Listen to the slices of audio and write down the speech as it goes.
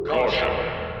Caution,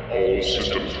 all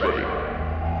systems ready.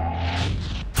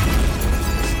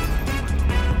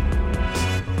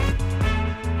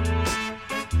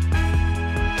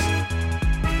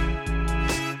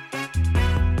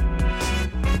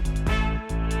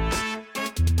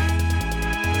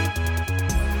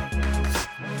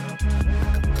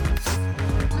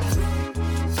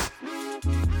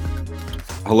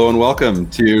 Hello and welcome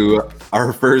to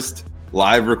our first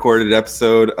live recorded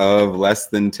episode of Less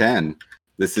Than 10.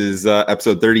 This is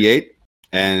episode 38,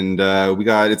 and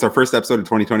it's our first episode of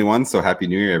 2021, so Happy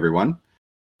New Year, everyone.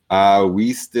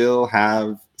 We still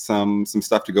have some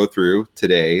stuff to go through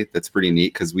today that's pretty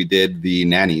neat, because we did the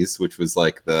Nannies, which was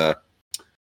like the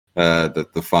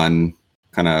fun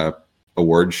kind of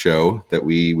award show that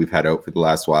we've had out for the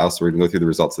last while, so we're going to go through the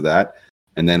results of that.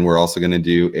 And then we're also going to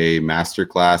do a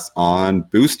masterclass on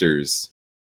boosters.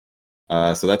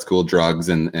 So that's cool, drugs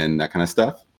and that kind of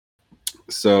stuff.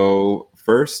 So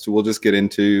first, we'll just get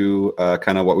into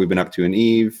kind of what we've been up to in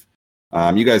EVE.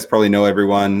 You guys probably know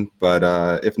everyone,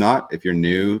 but if not, if you're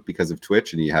new because of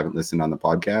Twitch and you haven't listened on the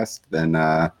podcast, then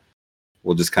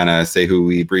we'll just kind of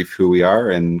brief who we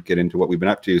are and get into what we've been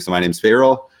up to. So my name's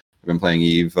Farrell. I've been playing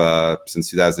EVE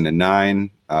since 2009.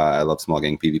 I love small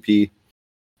gang PvP.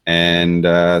 And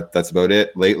that's about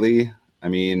it lately. I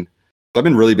mean, I've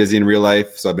been really busy in real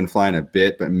life, so I've been flying a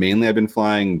bit, but mainly I've been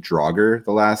flying Draugr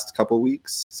the last couple of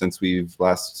weeks since we've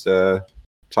last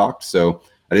talked. So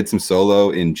I did some solo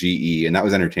in GE, and that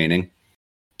was entertaining.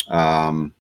 I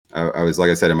was, like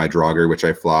I said, in my Draugr, which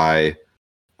I fly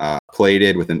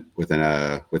plated with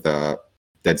a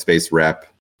dead space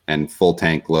rep and full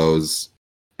tank lows,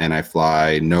 and I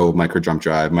fly no micro jump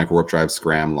drive, micro warp drive,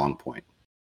 scram, long point.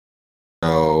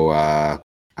 So I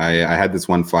had this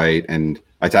one fight, and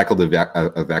I tackled a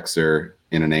Vexer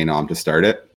in an Anom to start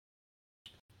it.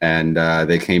 And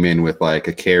they came in with like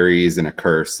a Carries and a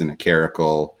Curse and a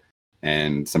Caracal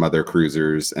and some other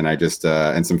cruisers, and I just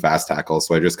and some fast tackles.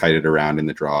 So I just kited around in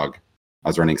the Draugr. I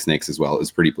was running snakes as well. It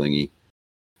was pretty blingy,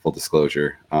 full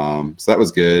disclosure. So that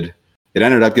was good. It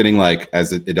ended up getting like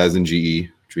as it does in GE,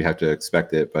 which we have to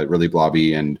expect it, but really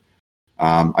blobby. And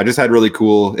I just had really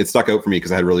cool, it stuck out for me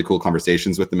because I had really cool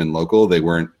conversations with them in local. They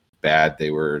weren't bad. They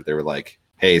were like,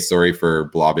 hey, sorry for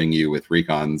blobbing you with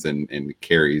recons and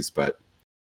carries, but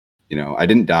you know, I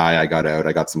didn't die. I got out,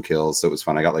 I got some kills. So it was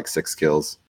fun. I got like 6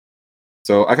 kills.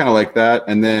 So I kind of like that.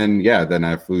 And then, then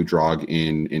I flew Draugr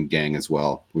in gang as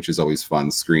well, which is always fun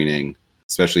screening,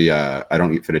 especially I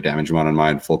don't fit a damage amount on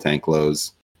mine, full tank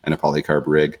lows and a polycarb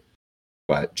rig,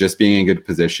 but just being in good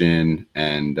position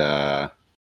and,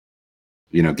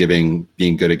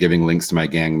 being good at giving links to my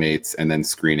gang mates and then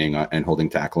screening and holding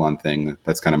tackle on thing.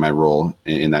 That's kind of my role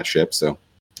in that ship. So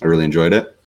I really enjoyed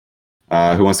it.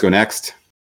 Who wants to go next?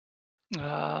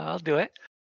 I'll do it.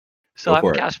 So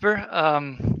I'm Casper.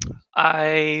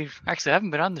 I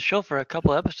haven't been on the show for a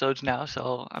couple episodes now,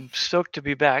 so I'm stoked to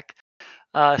be back.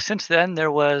 Since then,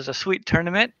 there was a sweet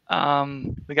tournament.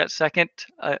 We got second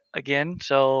again,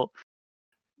 so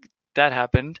that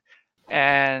happened.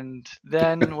 And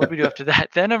then what do we do after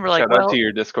that? Then I'm like, shout out to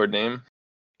your Discord name.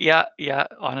 Yeah,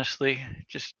 honestly,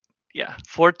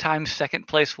 4 times second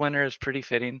place winner is pretty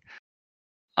fitting.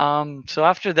 So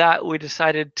after that, we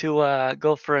decided to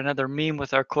go for another meme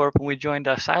with our corp, and we joined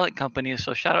a Silent Company.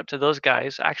 So shout out to those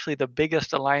guys. Actually, the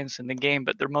biggest alliance in the game,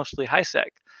 but they're mostly high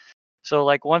sec. So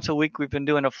like once a week, we've been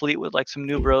doing a fleet with like some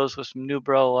new bros with some new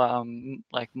bro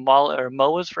like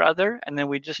MOAs rather, and then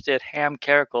we just did ham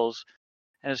caracals.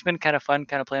 And it's been kind of fun,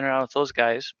 kind of playing around with those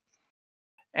guys.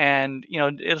 And,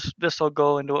 this will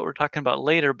go into what we're talking about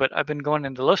later, but I've been going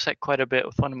into Lowsec quite a bit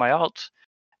with one of my alts.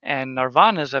 And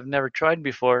Nirvanas I've never tried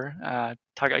before.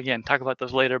 Talk about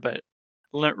those later, but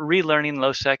relearning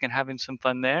Lowsec and having some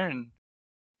fun there. And,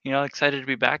 excited to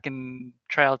be back and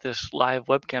try out this live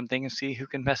webcam thing and see who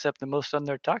can mess up the most on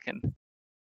their talking.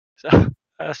 So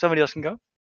somebody else can go.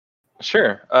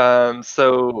 Sure.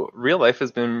 So real life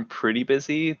has been pretty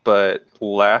busy, but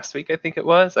last week I think it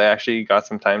was, I actually got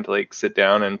some time to like sit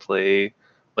down and play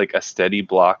like a steady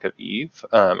block of EVE,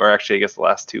 or actually I guess the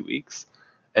last 2 weeks.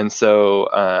 And so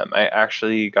I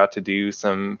actually got to do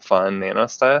some fun nano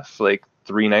stuff like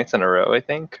 3 nights in a row, I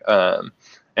think.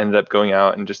 Ended up going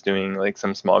out and just doing like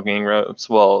some small gang ropes.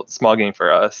 Well, small gang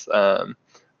for us.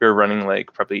 We were running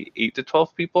like probably 8 to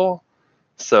 12 people.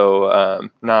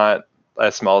 So not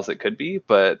as small as it could be,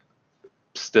 but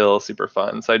still super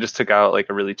fun. So I just took out like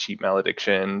a really cheap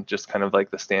malediction, just kind of like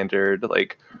the standard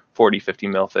like 40-50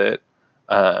 mil fit,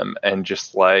 and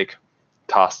just like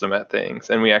tossed them at things.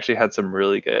 And we actually had some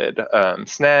really good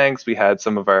snags. We had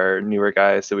some of our newer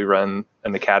guys, so we run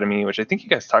an academy, which I think you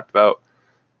guys talked about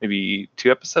maybe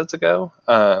 2 episodes ago.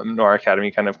 Noir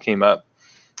Academy kind of came up.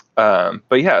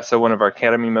 But yeah, so one of our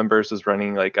academy members was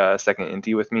running like a second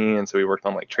indie with me, and so we worked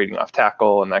on like trading off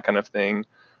tackle and that kind of thing.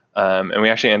 And we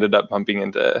actually ended up bumping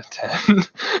into 10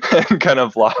 and kind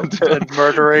of lobbed him. And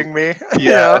murdering me.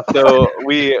 Yeah. So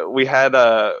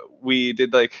we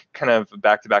did like kind of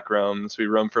back-to-back roams. We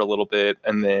roamed for a little bit,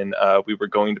 and then we were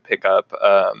going to pick up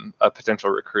a potential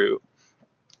recruit.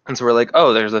 And so we're like,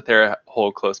 oh, there's a Thera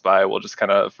hole close by. We'll just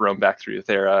kind of roam back through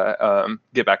Thera,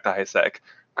 get back to high sec,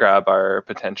 grab our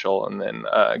potential, and then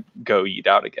go eat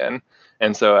out again.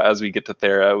 And so as we get to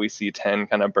Thera, we see 10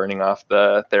 kind of burning off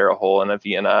the Thera hole in a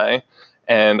VNI.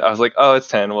 And I was like, oh, it's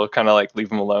 10. We'll kind of like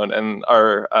leave him alone. And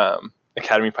our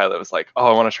academy pilot was like,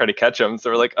 oh, I want to try to catch him.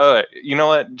 So we're like, oh, you know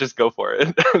what? Just go for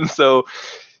it. And so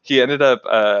he ended up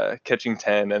catching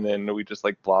 10, and then we just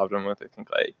like blobbed him with, I think,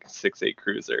 like 6-8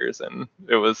 cruisers, and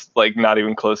it was like not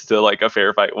even close to like a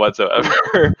fair fight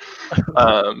whatsoever.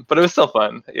 But it was still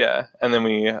fun, yeah. And then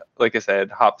we, like I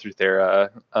said, hopped through Thera,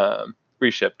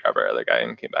 reshipped, grabbed our other guy,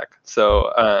 and came back.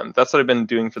 So that's what I've been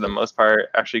doing for the most part.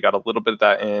 Actually got a little bit of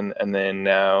that in, and then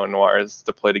now Noir is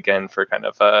deployed again for kind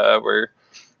of we're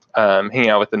hanging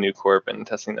out with the new corp and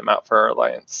testing them out for our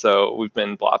alliance. So we've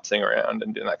been blopsing around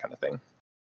and doing that kind of thing.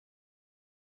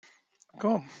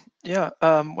 Cool. Yeah.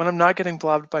 When I'm not getting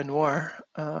blobbed by Noir,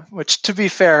 which to be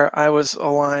fair, I was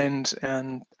aligned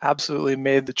and absolutely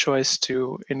made the choice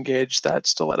to engage that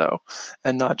stiletto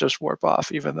and not just warp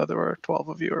off, even though there were 12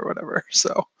 of you or whatever.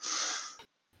 So,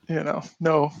 you know,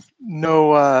 no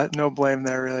blame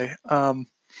there really.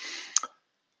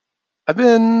 I've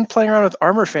been playing around with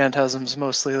armor phantasms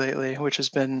mostly lately, which has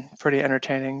been pretty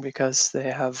entertaining because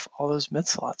they have all those mid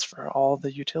slots for all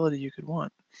the utility you could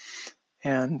want.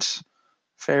 And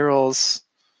Faeryl's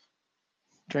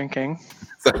drinking.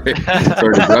 Sorry to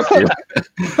interrupt you.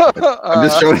 I'm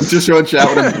just showing chat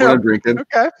what I'm drinking.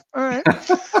 Okay, all right.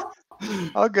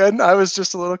 All good. I was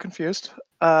just a little confused.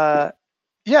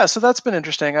 Yeah, so that's been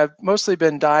interesting. I've mostly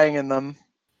been dying in them,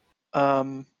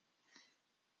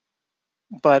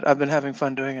 but I've been having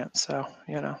fun doing it. So,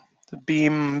 you know, the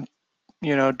beam,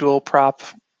 you know, dual prop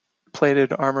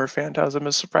plated armor phantasm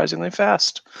is surprisingly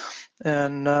fast.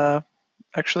 And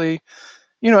actually,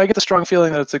 you know, I get the strong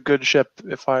feeling that it's a good ship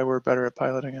if I were better at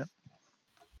piloting it.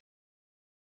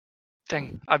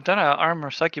 Dang, I've done a armor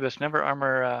succubus, never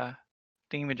armor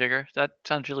thingamajigger. That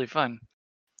sounds really fun.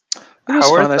 It was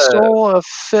fun. I stole a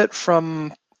fit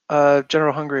from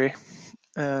General Hungry,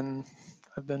 and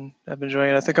I've been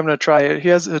enjoying it. I think I'm going to try it. He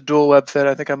has a dual web fit.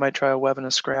 I think I might try a web and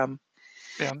a scram.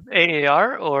 Yeah,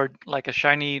 AAR or like a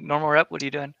shiny normal rep? What are you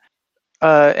doing?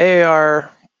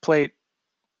 AAR plate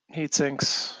heat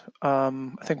sinks.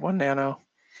 I think 1 nano,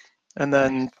 and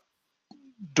then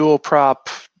dual prop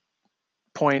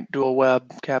point dual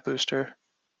web cap booster.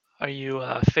 Are you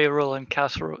Faeryle and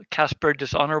Casper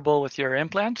dishonorable with your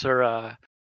implants, or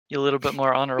you a little bit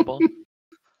more honorable?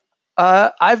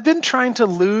 I've been trying to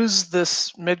lose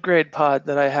this mid-grade pod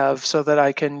that I have so that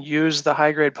I can use the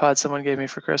high-grade pod someone gave me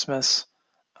for Christmas.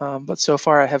 But so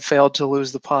far I have failed to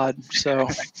lose the pod, so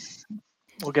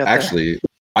we'll get there. Actually,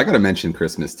 I got to mention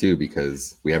Christmas too,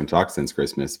 because we haven't talked since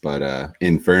Christmas, but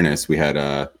in Furnace, we had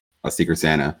a Secret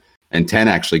Santa, and 10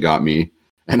 actually got me,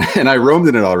 and I roamed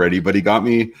in it already, but he got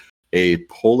me a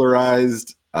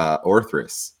polarized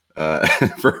Orthrus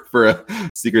for a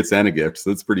Secret Santa gift.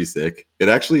 So that's pretty sick.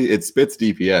 It spits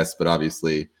DPS, but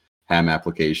obviously ham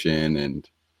application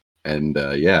and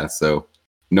yeah, so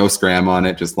no scram on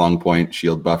it, just long point,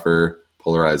 shield buffer,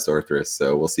 polarized Orthrus.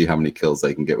 So we'll see how many kills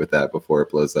I can get with that before it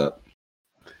blows up.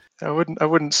 I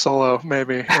wouldn't solo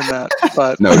maybe in that,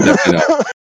 but no, definitely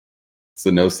not. So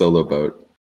no solo boat.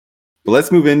 But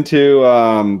let's move into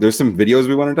there's some videos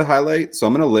we wanted to highlight. So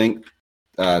I'm going to link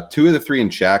 2 of the 3 in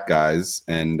chat, guys,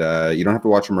 and you don't have to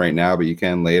watch them right now, but you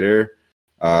can later.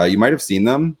 You might have seen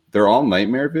them. They're all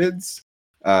Nightmare vids.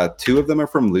 2 of them are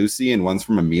from Lucy and one's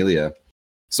from Amelia.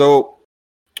 So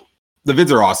the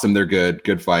vids are awesome. They're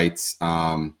good fights.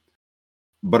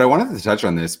 But I wanted to touch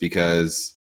on this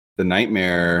because the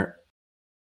Nightmare,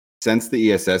 since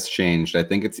the ESS changed, I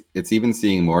think it's even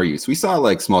seeing more use. We saw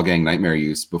like small gang Nightmare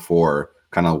use before,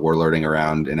 kind of warlording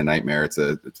around in a Nightmare. It's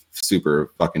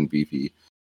super fucking beefy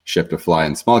ship to fly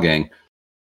in small gang.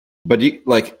 But do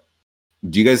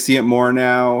you guys see it more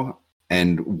now?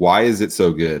 And why is it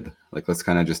so good? Like, let's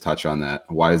kind of just touch on that.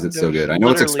 Why is it so good? I know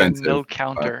it's expensive. No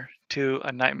counter to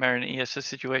a Nightmare in an ESS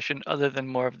situation other than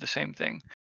more of the same thing.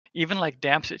 Even like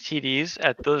damps at TDs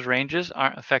at those ranges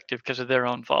aren't effective because of their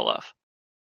own fall off.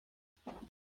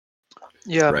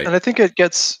 Yeah, right. And I think it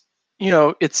gets,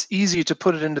 it's easy to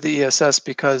put it into the ESS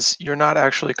because you're not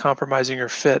actually compromising your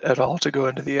fit at all to go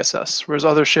into the ESS. Whereas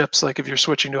other ships, like if you're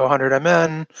switching to 100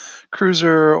 MN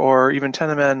cruiser or even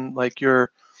 10 MN, like you're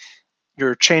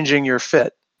changing your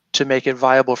fit to make it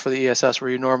viable for the ESS, where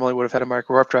you normally would have had a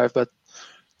micro warp drive. But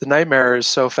the Nightmare is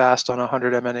so fast on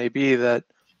 100 MN AB that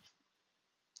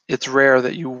it's rare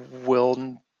that you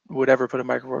would ever put a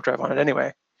micro warp drive on it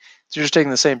anyway. So you're just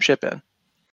taking the same ship in.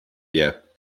 Yeah.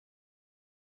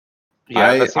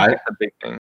 Yeah, that seems like the big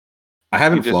thing. I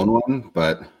haven't flown one,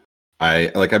 but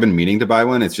I've been meaning to buy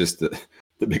one. It's just the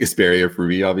biggest barrier for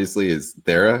me, obviously, is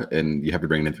Thera, and you have to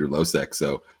bring it in through LowSec.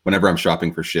 So whenever I'm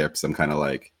shopping for ships, I'm kind of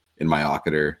like in my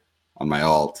Ocketer on my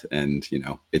alt, and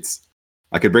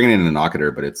I could bring it in an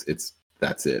Ocketer, but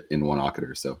that's it in one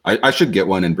Ocketer. So I should get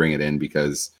one and bring it in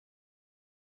because,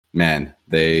 man,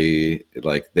 they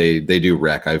do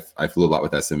wreck. I flew a lot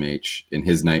with SMH in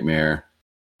his Nightmare.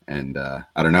 And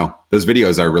I don't know. Those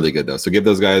videos are really good, though. So give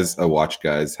those guys a watch,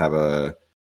 guys.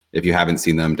 If you haven't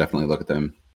seen them, definitely look at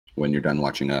them when you're done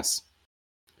watching us.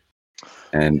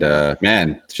 And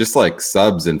man, it's just like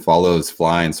subs and follows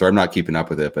flying. So I'm not keeping up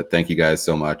with it, but thank you guys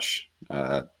so much.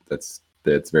 That's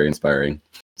very inspiring.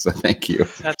 So thank you.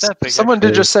 That's epic. Someone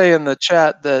did just say in the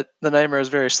chat that the Nightmare is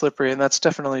very slippery, and that's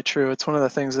definitely true. It's one of the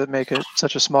things that make it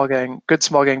such a good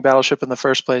small gang battleship in the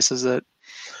first place, is that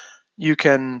you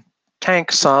can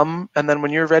tank some, and then when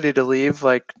you're ready to leave,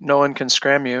 like, no one can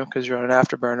scram you because you're on an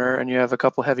afterburner and you have a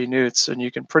couple heavy newts, and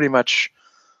you can pretty much,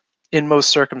 in most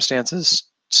circumstances,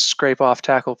 scrape off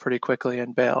tackle pretty quickly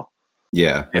and bail.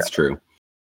 Yeah, that's true.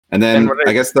 And then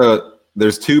I guess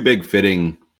there's two big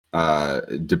fitting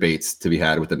debates to be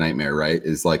had with the Nightmare, right?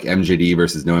 Is like MJD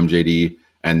versus no MJD,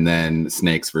 and then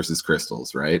snakes versus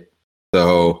crystals, right?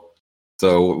 So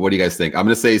what do you guys think? I'm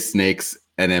gonna say snakes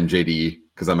and MJD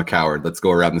because I'm a coward. Let's go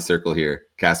around the circle here.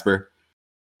 Casper?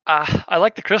 I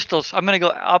like the crystals. I'm going to go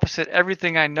opposite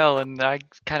everything I know and I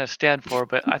kind of stand for,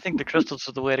 but I think the crystals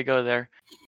are the way to go there.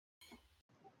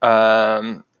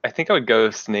 I think I would go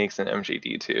snakes and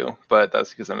MJD too, but that's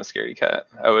because I'm a scaredy cat.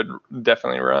 I would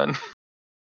definitely run.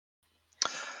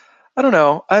 I don't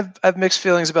know. I've mixed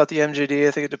feelings about the MJD.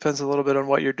 I think it depends a little bit on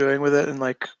what you're doing with it and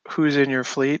like who's in your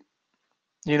fleet.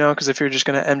 Because if you're just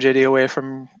going to MJD away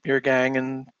from your gang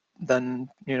and then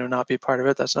not be part of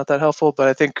it, that's not that helpful. But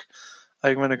I think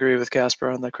I'm going to agree with Casper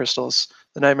on the crystals.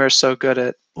 The Nightmare is so good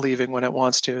at leaving when it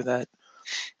wants to that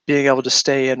being able to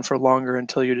stay in for longer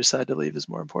until you decide to leave is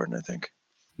more important, I think.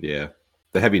 Yeah,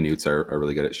 the heavy newts are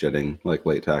really good at shedding like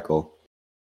late tackle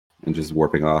and just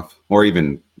warping off, or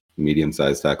even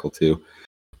medium-sized tackle too.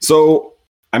 So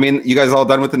I mean, you guys all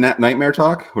done with the Nightmare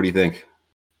talk? What do you think?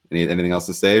 Anything else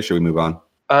to say, or should we move on?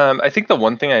 I think the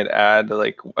one thing I'd add,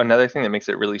 like another thing that makes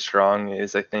it really strong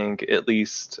is I think at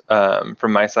least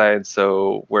from my side,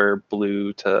 so we're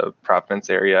blue to Providence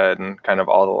area and kind of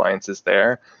all the alliances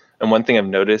there. And one thing I've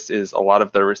noticed is a lot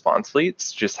of the response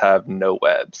fleets just have no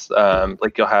webs.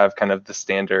 Like you'll have kind of the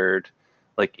standard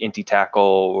like inti tackle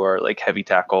or like heavy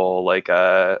tackle, like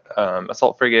a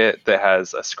assault frigate that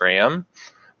has a scram,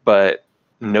 but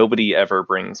nobody ever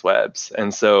brings webs.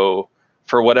 And so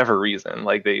for whatever reason,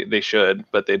 like they should,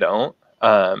 but they don't.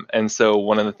 And so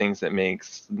one of the things that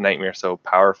makes Nightmare so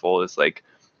powerful is like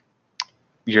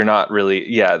you're not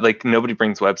really, like nobody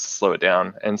brings webs to slow it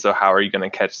down. And so how are you going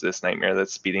to catch this Nightmare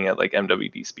that's speeding at like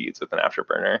MWD speeds with an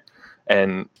afterburner?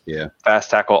 And fast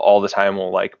tackle all the time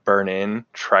will like burn in,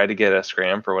 try to get a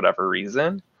scram for whatever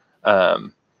reason,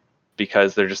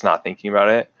 because they're just not thinking about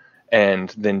it, and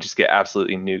then just get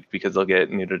absolutely nuked because they'll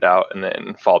get neutered out and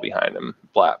then fall behind and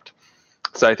blapped.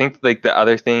 So I think like the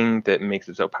other thing that makes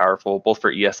it so powerful, both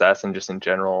for ESS and just in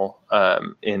general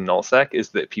in nullsec, is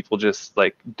that people just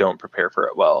like don't prepare for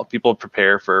it well. People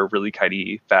prepare for really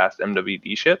kitey, fast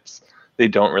MWD ships. They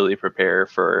don't really prepare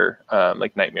for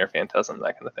like Nightmare, Phantasm,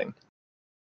 that kind of thing.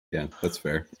 Yeah, that's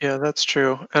fair. Yeah, that's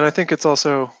true. And I think it's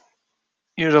also,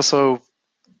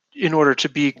 in order to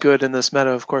be good in this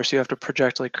meta, of course, you have to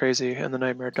project like crazy, and the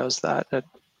Nightmare does that. It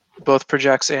both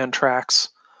projects and tracks.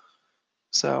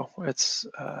 So it's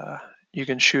you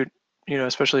can shoot,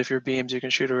 especially if you're beams, you can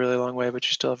shoot a really long way, but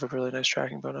you still have a really nice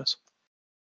tracking bonus.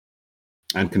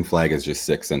 And Conflag is just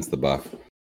sick since the buff.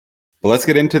 But let's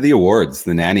get into the awards,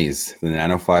 the nannies, the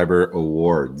Nanofiber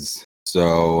Awards.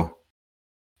 So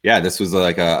yeah, this was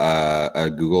like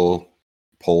a Google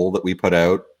poll that we put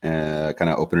out, kind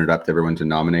of opened it up to everyone to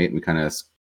nominate, and we kind of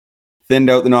thinned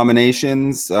out the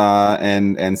nominations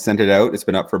and sent it out. It's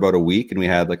been up for about a week, and we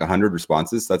had like 100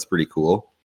 responses. So that's pretty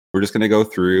cool. We're just going to go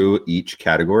through each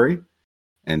category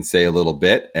and say a little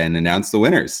bit and announce the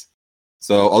winners.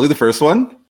 So I'll do the first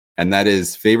one, and that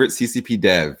is favorite CCP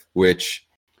dev, which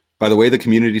by the way the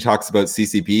community talks about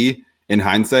CCP, in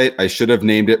hindsight, I should have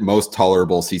named it most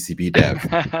tolerable CCP dev.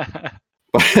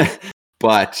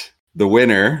 but the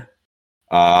winner,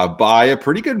 by a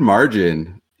pretty good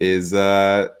margin, is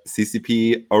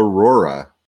CCP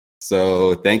Aurora.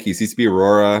 So thank you, CCP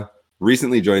Aurora.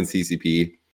 Recently joined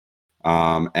CCP,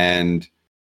 and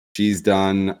she's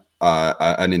done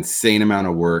an insane amount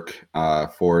of work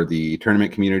for the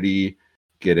tournament community,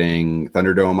 getting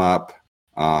Thunderdome up,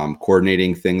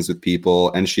 coordinating things with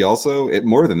people. And she also,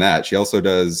 more than that, she also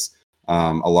does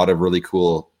a lot of really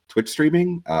cool Twitch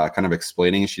streaming, kind of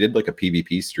explaining. She did like a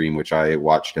PvP stream, which I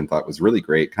watched and thought was really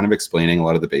great, kind of explaining a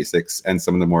lot of the basics and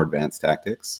some of the more advanced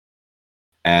tactics.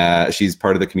 She's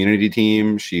part of the community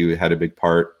team. She had a big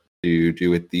part to do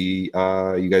with the,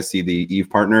 you guys see the Eve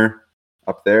partner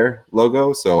up there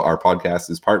logo. So our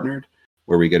podcast is partnered,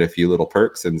 where we get a few little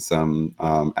perks and some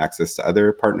access to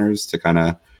other partners to kind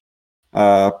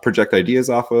of project ideas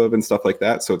off of and stuff like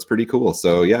that. So it's pretty cool.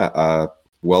 So yeah,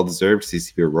 well-deserved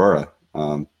CCP Aurora.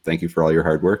 Thank you for all your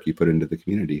hard work you put into the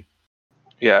community.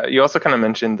 Yeah, you also kind of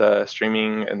mentioned the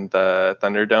streaming and the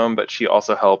Thunderdome, but she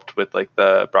also helped with like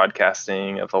the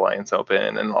broadcasting of Alliance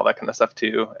Open and all that kind of stuff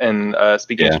too. And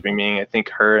speaking of streaming, I think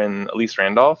her and Elise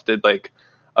Randolph did like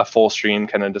a full stream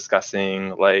kind of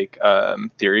discussing like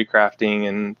theory crafting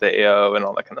and the AO and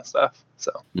all that kind of stuff.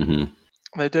 So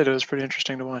They did. It was pretty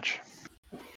interesting to watch.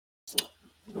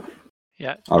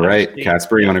 Yeah. All right,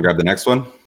 Casper, you want to grab the next one?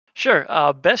 Sure.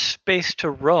 Best space to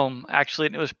roam, actually,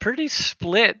 and it was pretty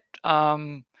split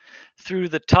through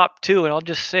the top two. And I'll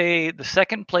just say the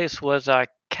second place was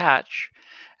Catch,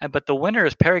 but the winner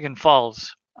is Paragon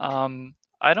Falls. I'm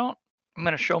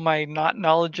going to show my not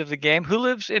knowledge of the game. Who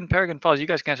lives in Paragon Falls? You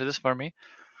guys can answer this for me.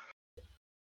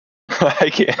 I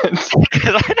can't.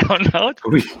 Because I don't know.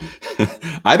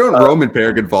 I don't roam in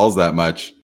Paragon Falls that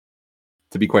much,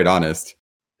 to be quite honest.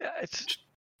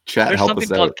 Chat, there's help something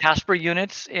us out. called Casper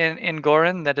units in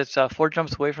Gorin that it's 4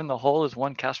 jumps away from the hole is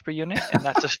 1 Casper unit, and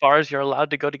that's as far as you're allowed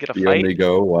to go to get a You fight. only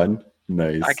go one?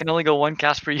 Nice. I can only go 1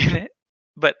 Casper unit.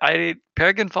 But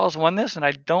Paragon Falls won this, and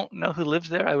I don't know who lives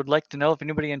there. I would like to know if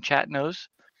anybody in chat knows.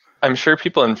 I'm sure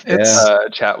people in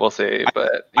chat will say,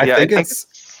 but I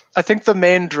think the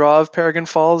main draw of Paragon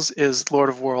Falls is Lord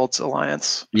of Worlds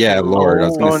Alliance. Yeah, Lord. I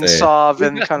was going to say. Sov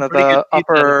and kind of the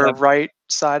upper right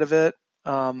side of it.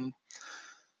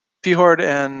 P-Horde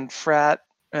and Frat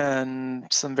and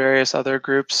some various other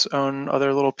groups own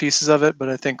other little pieces of it, but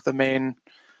I think the main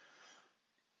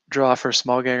draw for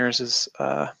small gangers is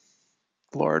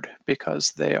Lord,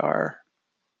 because they are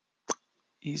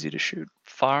easy to shoot.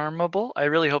 Farmable. I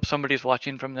really hope somebody's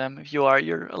watching from them. If you are,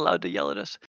 you're allowed to yell at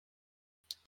us.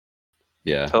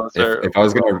 Yeah. If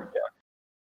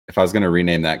I was gonna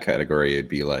rename that category, it'd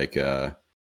be like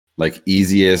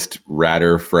easiest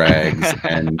radder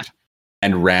frags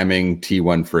and ramming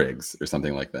T1 frigs or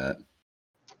something like that.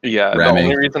 Yeah, the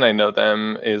only reason I know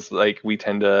them is like we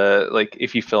tend to like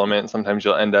if you film it, sometimes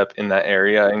you'll end up in that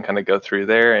area and kind of go through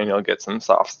there, and you'll get some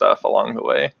soft stuff along the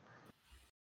way.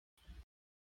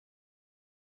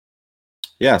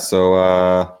 Yeah,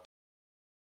 so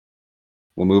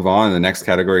we'll move on. The next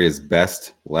category is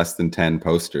best less than 10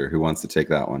 poster. Who wants to take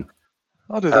that one?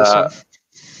 I'll do this one.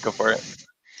 Go for it.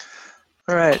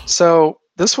 All right, so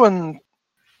this one,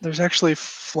 there's actually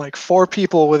like 4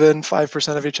 people within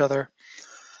 5% of each other.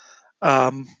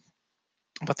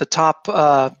 But the top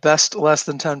best less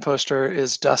than 10 poster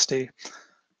is Dusty,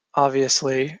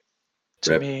 obviously,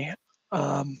 to me,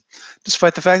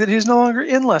 despite the fact that he's no longer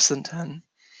in less than 10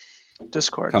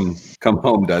 Discord. Come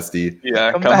home, Dusty.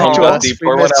 Yeah, come home, Dusty.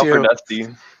 Pour one out for Dusty.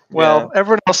 Well,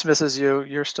 everyone else misses you.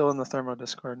 You're still in the Thermo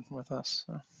Discord with us.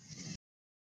 So.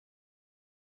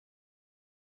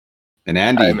 And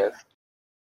Andy,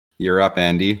 you're up,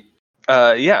 Andy.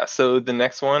 Yeah, so the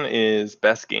next one is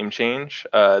Best Game Change.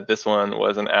 This one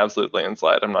was an absolute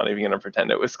landslide. I'm not even going to pretend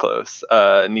it was close.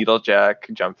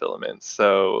 Needlejack Jump Filaments.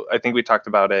 So I think we talked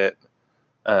about it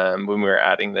when we were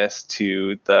adding this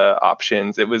to the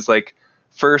options. It was like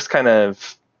first kind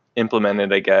of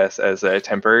implemented, I guess, as a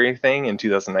temporary thing in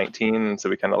 2019. And so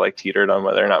we kind of like teetered on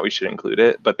whether or not we should include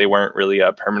it, but they weren't really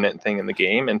a permanent thing in the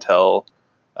game until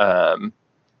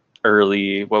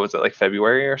early, what was it, like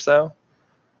February or so?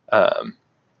 But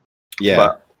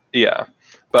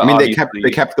I mean, they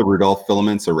kept the Rudolph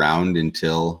filaments around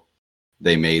until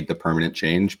they made the permanent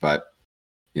change, but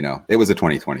you know, it was a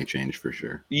 2020 change for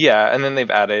sure. Yeah, and then they've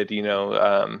added, you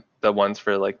know, the ones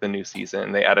for like the new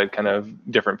season. They added kind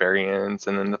of different variants,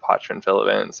 and then the Potchman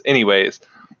filaments. Anyways,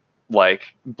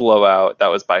 like Blowout, that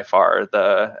was by far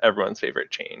everyone's favorite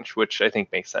change, which I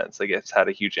think makes sense. Like it's had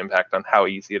a huge impact on how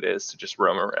easy it is to just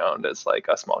roam around as like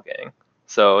a small gang.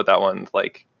 So that one,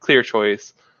 like, clear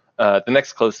choice. The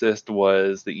next closest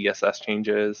was the ESS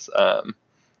changes,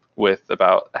 with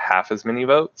about half as many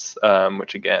votes,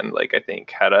 which again, like, I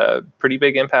think had a pretty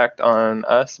big impact on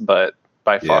us, but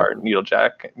by far,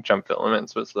 Needlejack Jump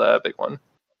Filaments was the big one.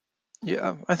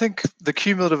 Yeah, I think the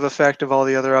cumulative effect of all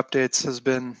the other updates has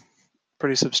been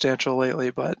pretty substantial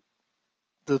lately, but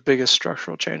the biggest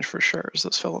structural change for sure is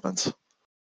those filaments.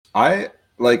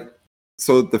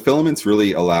 So the filaments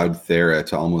really allowed Thera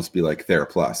to almost be like Thera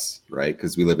Plus, right?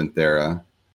 Because we live in Thera,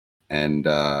 and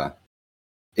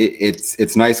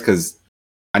it's nice because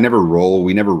we never roll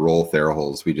Thera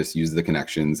holes. We just use the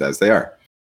connections as they are.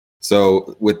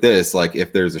 So with this, like,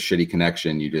 if there's a shitty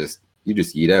connection, you just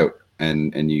yeet out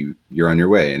and you're on your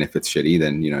way. And if it's shitty,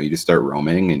 then you just start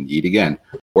roaming and yeet again.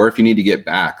 Or if you need to get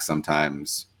back,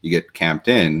 sometimes you get camped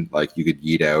in, like you could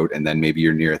yeet out and then maybe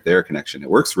you're near a Thera connection. It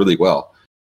works really well.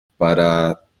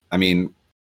 But I mean,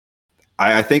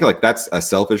 I think like that's a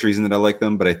selfish reason that I like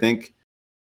them. But I think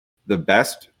the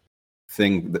best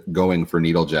thing going for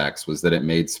Needlejacks was that it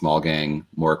made Small Gang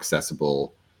more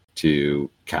accessible to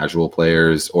casual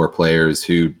players or players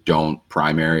who don't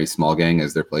primary Small Gang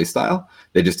as their play style.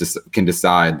 They just can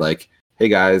decide, like, hey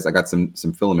guys, I got some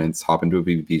filaments, hop into a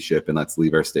PvP ship and let's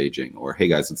leave our staging. Or hey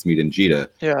guys, let's meet in Jita.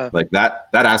 Yeah. Like that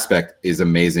aspect is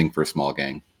amazing for Small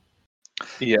Gang.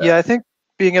 Yeah, I think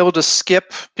being able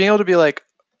to be like,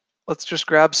 let's just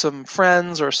grab some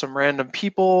friends or some random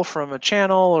people from a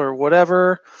channel or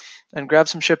whatever and grab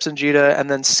some ships in Jita and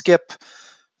then skip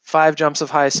 5 jumps of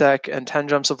high sec and 10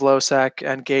 jumps of low sec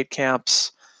and gate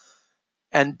camps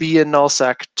and be in null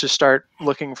sec to start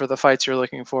looking for the fights you're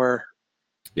looking for.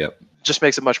 Yep. Just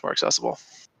makes it much more accessible.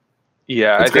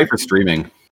 Yeah, it's great for streaming.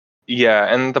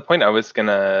 Yeah, and the point I was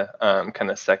gonna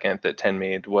kind of second that 10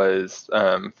 made was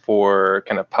for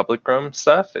kind of public roam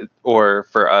stuff, or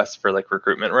for us for like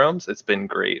recruitment roams. It's been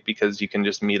great because you can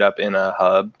just meet up in a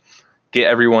hub, get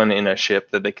everyone in a ship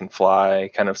that they can fly,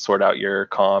 kind of sort out your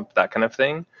comp, that kind of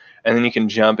thing. And then you can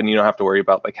jump and you don't have to worry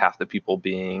about like half the people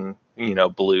being,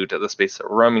 blue to the space that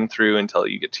we're roaming through until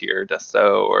you get to your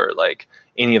desto, or like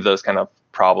any of those kind of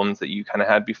problems that you kind of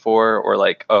had before, or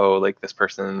like, oh, like this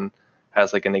person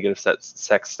has like a negative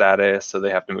sex status, so they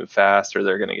have to move fast, or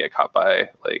they're going to get caught by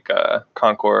like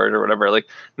Concord or whatever. Like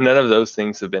none of those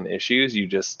things have been issues. You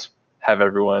just have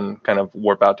everyone kind of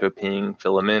warp out to a ping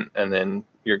filament and then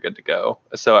you're good to go.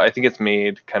 So I think it's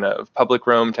made kind of public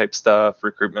roam type stuff,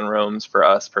 recruitment roams for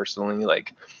us personally.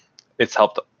 Like it's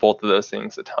helped both of those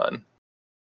things a ton.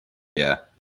 Yeah.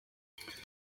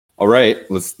 All right.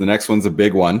 The next one's a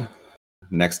big one.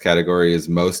 Next category is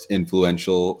most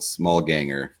influential small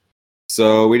ganger.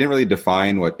 So we didn't really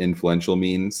define what influential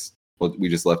means. We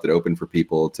just left it open for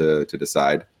people to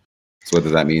decide. So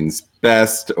whether that means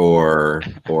best or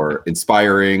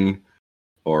inspiring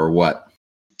or what.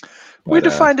 We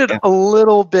defined it a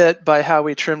little bit by how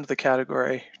we trimmed the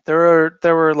category. There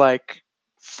were like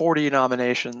 40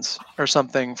 nominations or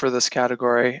something for this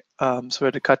category, so we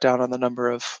had to cut down on the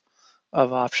number of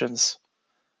options.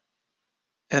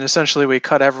 And essentially, we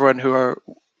cut everyone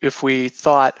if we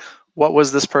thought, what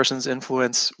was this person's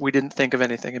influence, we didn't think of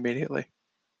anything immediately.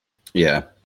 Yeah,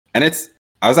 and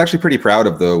I was actually pretty proud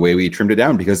of the way we trimmed it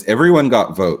down because everyone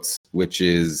got votes, which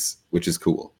is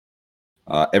cool.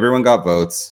 Everyone got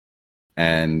votes.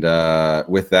 And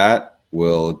with that,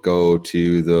 we'll go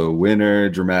to the winner,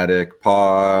 dramatic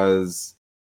pause,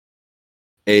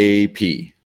 AP.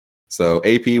 So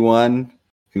AP won.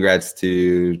 Congrats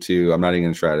to I'm not even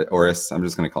going to try to, Oris. I'm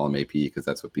just going to call him AP because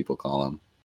that's what people call him.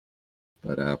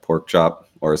 But Pork Chop,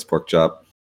 Oris Pork Chop.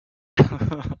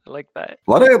 I like that.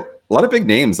 A lot of big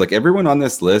names. Like everyone on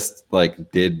this list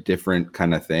like did different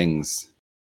kind of things.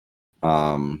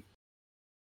 Like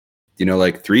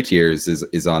 3 Tiers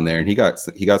is on there, and he got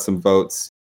some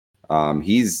votes.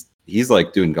 He's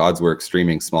like doing God's work,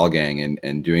 streaming Small Gang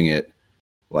and doing it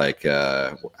like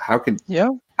and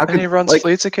he runs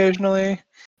fleets occasionally.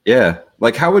 Yeah,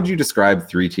 like how would you describe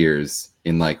 3 Tiers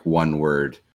in like one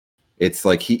word? It's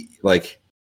like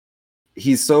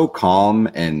he's so calm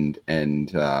and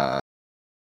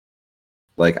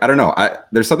like I don't know.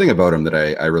 There's something about him that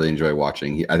I really enjoy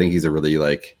watching. I think he's a really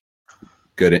like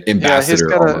good ambassador.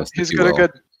 Yeah, he's got a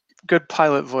good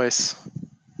pilot voice.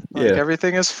 Like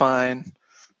everything is fine.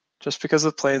 Just because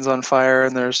the plane's on fire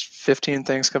and there's 15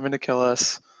 things coming to kill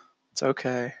us, it's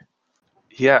okay.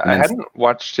 Yeah, I hadn't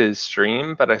watched his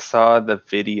stream, but I saw the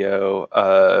video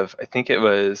of, I think it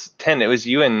was 10. It was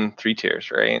you in 3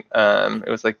 Tiers, right? It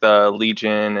was like the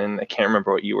Legion, and I can't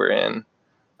remember what you were in.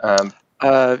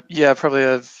 Yeah, probably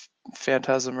a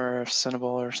Phantasm or Cinnable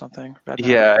or something. Red Knight.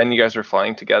 Yeah, and you guys were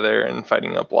flying together and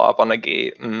fighting a blob on a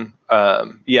gate, and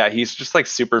yeah, he's just like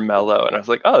super mellow, and I was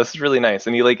like, oh, this is really nice.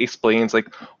 And he like explains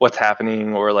like what's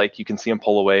happening, or like you can see him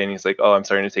pull away, and he's like, oh, I'm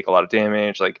starting to take a lot of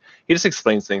damage. Like he just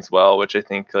explains things well, which I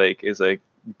think like is a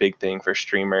big thing for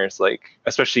streamers, like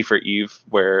especially for Eve,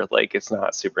 where like it's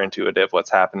not super intuitive what's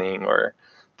happening, or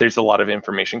there's a lot of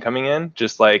information coming in.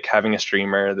 Just like having a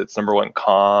streamer that's number one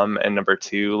calm, and number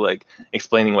two like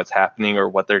explaining what's happening or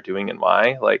what they're doing and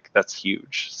why, like that's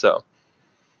huge. So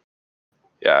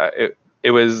yeah,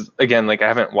 it was, again, like I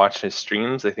haven't watched his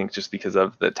streams, I think just because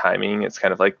of the timing. It's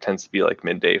kind of like tends to be like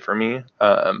midday for me,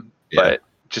 but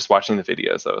just watching the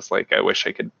videos, I was like, I wish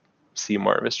I could see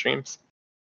more of his streams.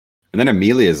 And then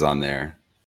Amelia's on there.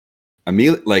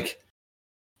 Amelia, like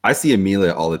I see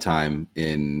Amelia all the time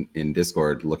in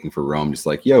Discord looking for roam, just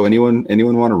like, yo, anyone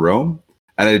want to roam?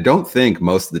 And I don't think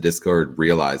most of the Discord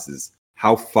realizes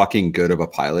how fucking good of a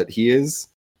pilot he is,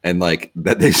 and like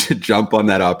that they should jump on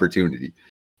that opportunity.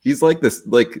 He's like this,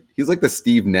 like he's like the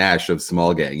Steve Nash of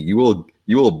Small Gang. You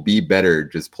will be better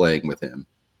just playing with him.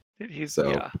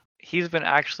 He's been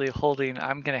actually holding.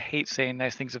 I'm gonna hate saying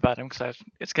nice things about him because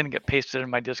it's gonna get pasted in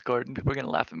my Discord and people are gonna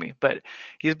laugh at me. But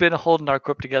he's been holding our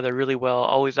corp together really well.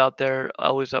 Always out there,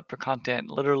 always up for content.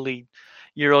 Literally,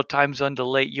 Euro time zone to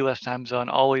late US time zone.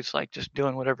 Always like just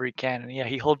doing whatever he can. And yeah,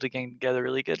 he holds the game together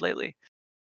really good lately.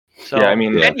 So yeah, I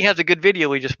mean, and he has a good video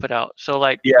we just put out. So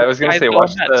like, yeah, I was gonna say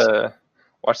nuts.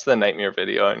 watch the Nightmare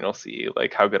video and you'll see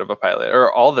like how good of a pilot,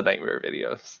 or all the Nightmare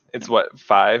videos. It's what,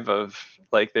 5 of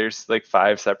like, there's like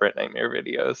 5 separate Nightmare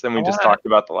videos, and we just talked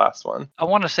about the last one. I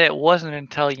want to say it wasn't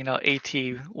until AT,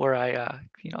 where I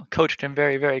coached him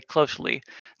very, very closely,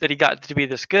 that he got to be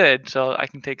this good. So I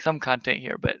can take some content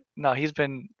here, but no, he's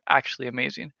been actually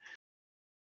amazing.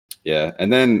 Yeah,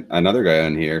 and then another guy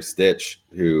on here, Stitch,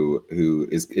 who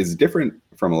is different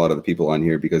from a lot of the people on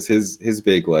here, because his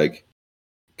big like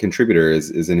contributor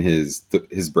is in his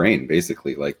brain,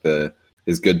 basically. Like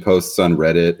his good posts on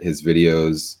Reddit, his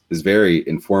videos, his very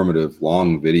informative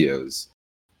long videos,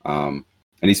 and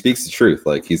he speaks the truth.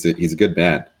 Like he's a good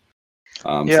man.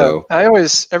 So I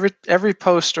always, every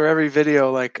post or every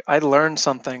video, like I learn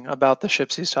something about the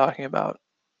ships he's talking about.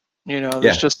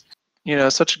 There's just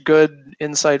such good,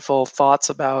 insightful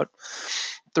thoughts about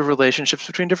the relationships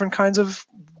between different kinds of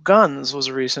guns. Was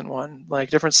a recent one, like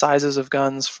different sizes of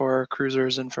guns for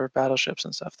cruisers and for battleships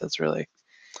and stuff. That's really,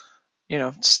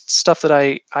 stuff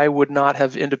that I would not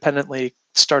have independently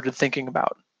started thinking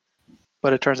about,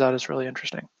 but it turns out it's really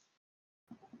interesting.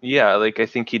 Yeah, like I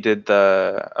think he did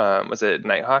the was it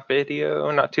Nighthawk video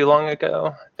not too long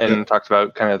ago, and talked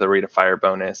about kind of the rate of fire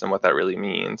bonus and what that really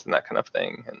means and that kind of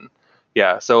thing. And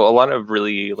yeah, so a lot of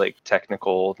really like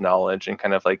technical knowledge and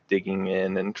kind of like digging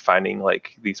in and finding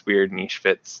like these weird niche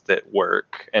fits that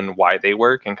work and why they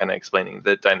work, and kind of explaining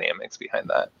the dynamics behind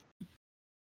that.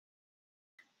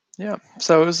 Yeah,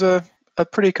 so it was a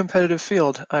pretty competitive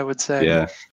field, I would say. Yeah,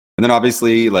 and then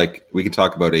obviously like we can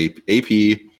talk about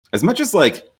AP as much as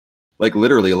like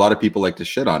literally a lot of people like to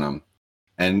shit on him,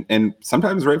 and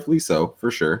sometimes rightfully so,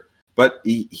 for sure. But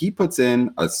he puts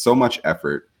in so much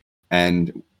effort,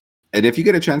 and if you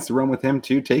get a chance to roam with him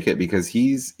too, take it, because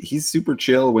he's super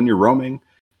chill when you're roaming,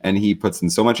 and he puts in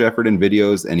so much effort in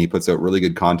videos, and he puts out really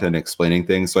good content explaining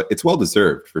things. So it's well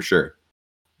deserved for sure.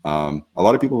 A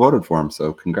lot of people voted for him,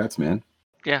 so congrats, man.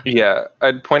 Yeah,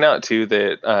 I'd point out too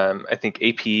that I think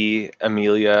AP,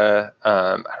 Amelia,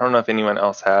 I don't know if anyone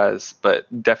else has, but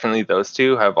definitely those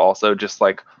two have also just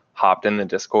like hopped in the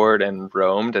Discord and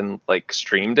roamed and like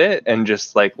streamed it, and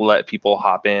just like let people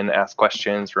hop in, ask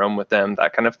questions, roam with them,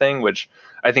 that kind of thing, which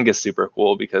I think is super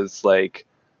cool, because like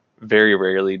very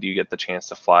rarely do you get the chance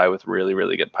to fly with really,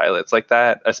 really good pilots like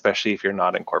that, especially if you're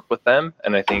not in corp with them.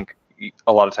 And I think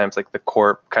a lot of times like the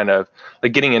corp kind of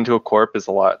like getting into a corp is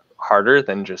a lot harder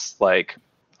than just like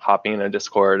hopping in a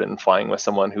Discord and flying with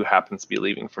someone who happens to be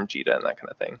leaving from JITA and that kind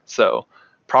of thing. So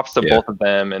props to both of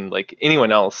them, and like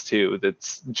anyone else too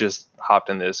that's just hopped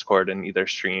in the Discord and either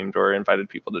streamed or invited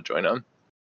people to join them.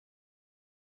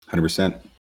 100%.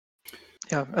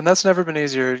 Yeah, and that's never been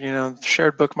easier.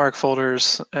 Shared bookmark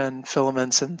folders and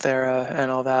filaments and Thera and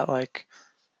all that. Like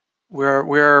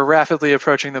we're rapidly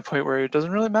approaching the point where it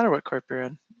doesn't really matter what corp you're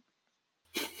in.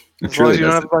 As long as you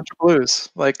don't have a bunch of blues,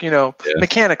 like,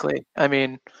 mechanically, I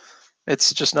mean,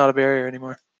 it's just not a barrier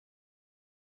anymore.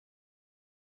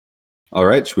 All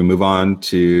right, should we move on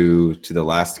to the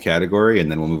last category,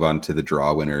 and then we'll move on to the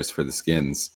draw winners for the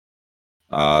skins.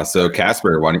 So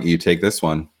Casper, why don't you take this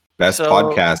one? Best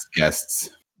podcast guests.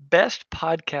 Best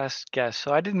podcast guest.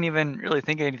 So I didn't even really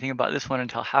think anything about this one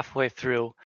until halfway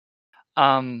through.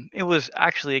 It was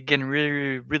actually again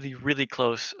really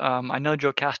close. I know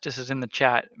Joe Castis is in the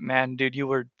chat. Man, dude, you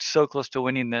were so close to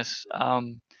winning this.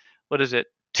 What is it?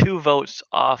 2 votes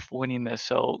off winning this.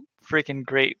 So freaking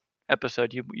great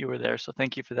episode. You were there. So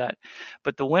thank you for that.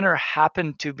 But the winner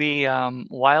happened to be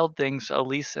Wild Things,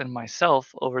 Elise, and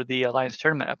myself over the Alliance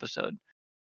Tournament episode.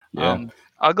 Yeah.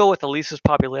 I'll go with Elise's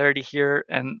popularity here,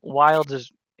 and Wild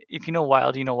is, if you know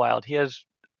Wild, you know Wild. He has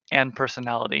and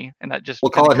personality, and that just We'll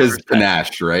call it kinda his covers that.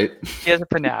 panache, right? He has a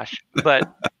panache,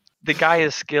 but the guy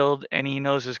is skilled and he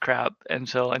knows his crap. And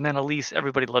then Elise,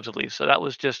 everybody loves Elise. So that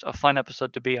was just a fun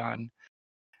episode to be on.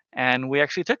 And we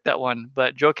actually took that one.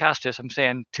 But Joe Castis, I'm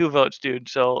saying 2 votes, dude.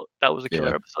 So that was a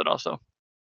killer episode also.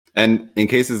 And in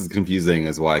case this is confusing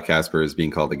as why Casper is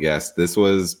being called a guest, this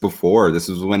was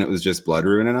when it was just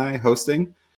Bloodrune and I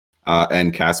hosting.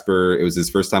 And Casper, it was his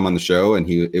first time on the show, and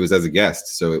it was as a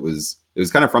guest. So it was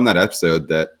kind of from that episode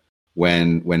that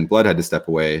when Blood had to step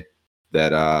away,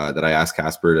 that I asked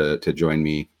Casper to join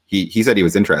me. He said he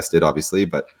was interested, obviously,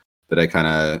 but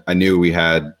that I knew we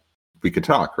could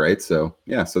talk, right? So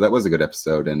yeah, so that was a good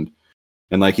episode. And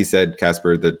like he said,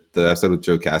 Casper, the episode with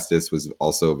Joe Castis was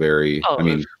also very. Oh, I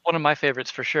mean, one of my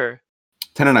favorites for sure.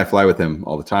 Ten and I fly with him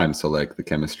all the time, so like the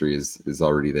chemistry is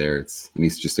already there. And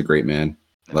he's just a great man.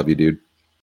 Love you, dude.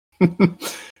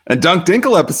 And Dunk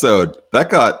Dinkle episode that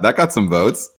got some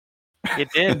votes. It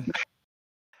did.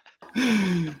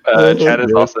 Chad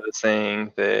is also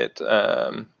saying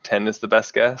that 10 is the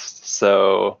best guest.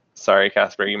 So sorry,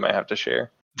 Casper, you might have to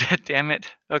share. Damn it.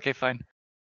 Okay, fine.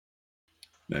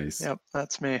 Nice. Yep,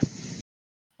 that's me.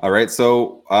 All right.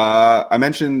 So I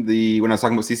mentioned when I was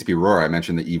talking about CCP Aurora, I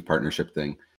mentioned the Eve partnership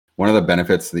thing. One of the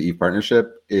benefits of the Eve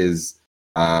partnership is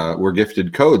we're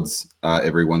gifted codes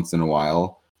every once in a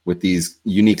while with these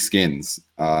unique skins,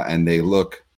 and they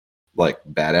look like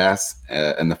badass.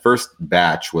 And the first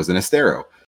batch was an Estero.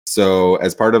 So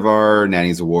as part of our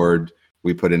Nannies Award,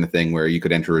 we put in a thing where you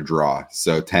could enter a draw.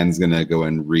 So 10's gonna go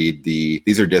and read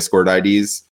these are Discord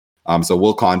IDs. So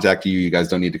we'll contact you. You guys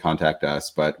don't need to contact us,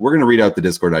 but we're gonna read out the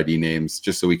Discord ID names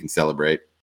just so we can celebrate.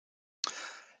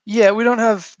 Yeah, we don't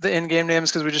have the in-game names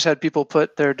because we just had people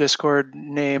put their Discord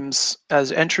names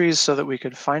as entries so that we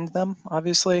could find them,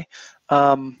 obviously.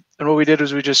 And what we did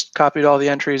was we just copied all the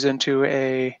entries into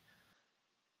a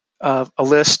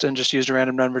list and just used a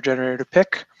random number generator to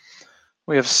pick.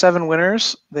 We have 7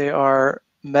 winners. They are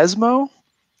Mesmo,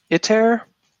 Iter,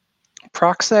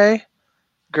 Proxe,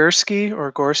 Gursky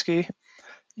or Gorsky,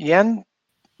 Yan,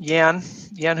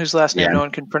 whose last name no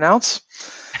one can pronounce,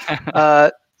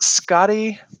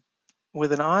 Scotty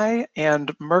with an I,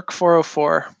 and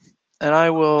Merc404. And I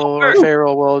will, or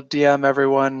Farrell will DM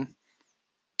everyone,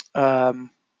 get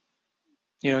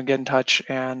in touch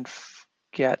and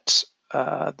get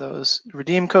those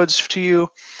redeem codes to you.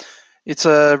 It's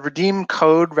a redeem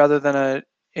code rather than a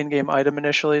in-game item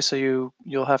initially, so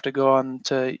you'll have to go on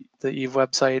to the Eve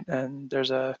website and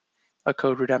there's a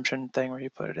code redemption thing where you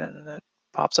put it in and it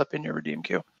pops up in your redeem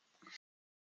queue.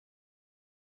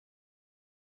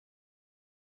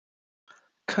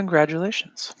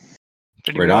 Congratulations. If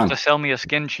anyone wants to sell me a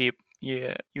skin cheap,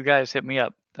 yeah, you guys hit me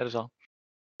up. That is all.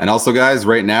 And also, guys,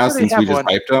 right now, since we just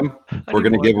hyped them, we're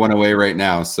going to give one away right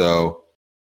now. So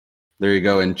there you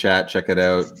go in chat. Check it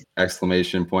out. !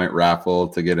 Raffle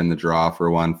to get in the draw for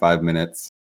 5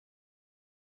 minutes.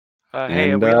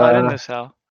 Hey, are we allowed in this,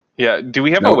 Hal? Yeah. Do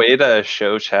we have a way to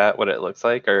show chat what it looks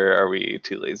like, or are we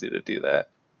too lazy to do that?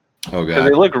 Oh, God. Because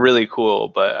they look really cool,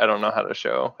 but I don't know how to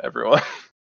show everyone.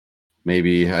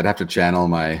 Maybe I'd have to channel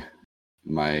my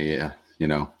inner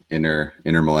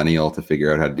millennial to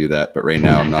figure out how to do that. But right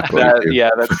now, I'm not going to. Yeah,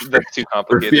 that's too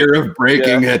complicated. For fear of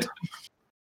breaking it.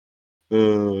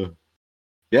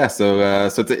 Yeah, so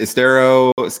it's an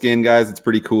Estero skin, guys. It's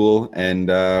pretty cool, and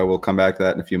we'll come back to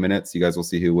that in a few minutes. You guys will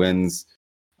see who wins.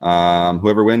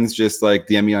 Whoever wins, just like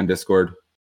DM me on Discord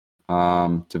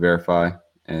to verify,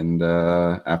 and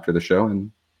after the show,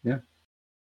 and yeah,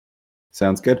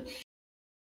 sounds good.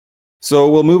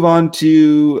 So we'll move on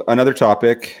to another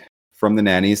topic from the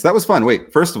nannies. That was fun.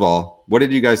 Wait, first of all, what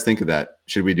did you guys think of that?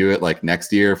 Should we do it like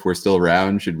next year if we're still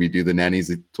around? Should we do the nannies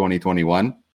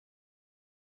 2021?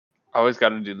 Always got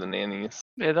to do the nannies.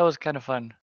 Yeah, that was kind of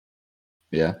fun.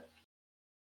 Yeah.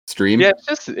 Stream? Yeah, it's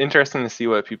just interesting to see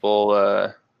what people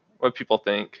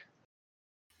think.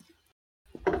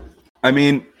 I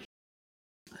mean,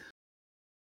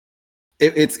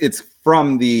 it's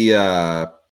from the.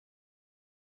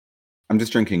 I'm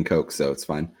just drinking Coke, so it's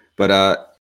fine.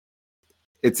 But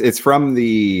it's from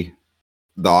the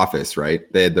Office, right?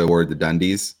 They had the word the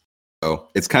Dundies, so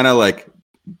it's kind of like.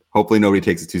 Hopefully nobody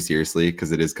takes it too seriously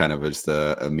because it is kind of just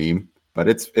a meme. but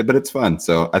it's fun.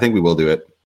 So I think we will do it.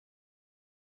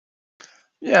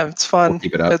 Yeah, it's fun. We'll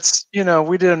keep it up. It's,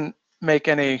 we didn't make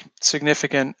any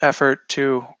significant effort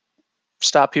to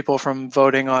stop people from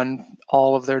voting on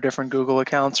all of their different Google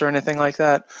accounts or anything like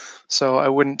that. So I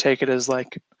wouldn't take it as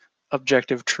like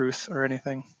objective truth or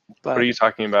anything. But What are you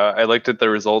talking about? I looked at the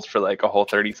results for like a whole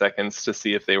 30 seconds to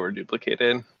see if they were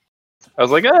duplicated. I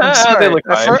was like, I'm sorry, they look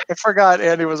fine. I forgot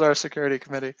Andy was our security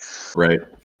committee. Right.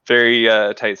 Very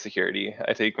tight security.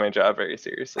 I take my job very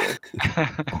seriously.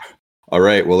 All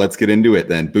right. Well, let's get into it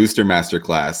then. Booster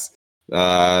Masterclass.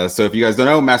 So if you guys don't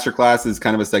know, Masterclass is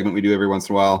kind of a segment we do every once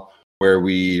in a while where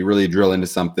we really drill into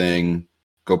something,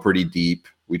 go pretty deep.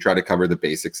 We try to cover the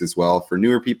basics as well for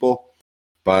newer people,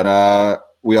 but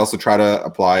we also try to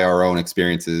apply our own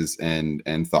experiences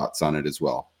and thoughts on it as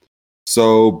well.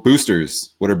 So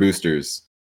boosters, what are boosters?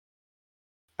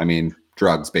 I mean,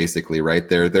 drugs basically, right?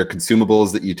 They're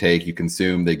consumables that you take, you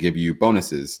consume, they give you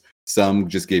bonuses. Some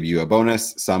just give you a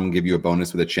bonus, some give you a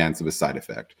bonus with a chance of a side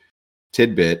effect.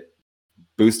 Tidbit,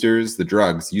 boosters, the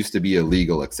drugs, used to be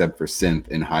illegal except for synth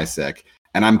and high sec.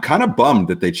 And I'm kind of bummed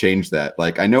that they changed that.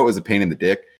 Like, I know it was a pain in the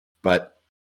dick, but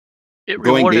It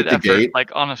going rewarded gate to effort, gate,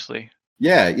 like honestly.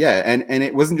 yeah. And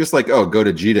it wasn't just like, oh, go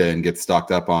to Jita and get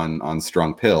stocked up on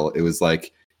strong pill. It was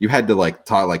like you had to like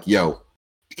talk like, yo,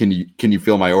 can you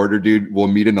fill my order, dude? We'll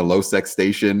meet in a low sec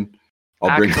station.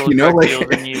 I'll bring Actual you know drug like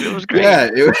deals in you. It was great. yeah,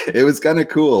 it was kind of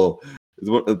cool.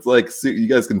 It's like you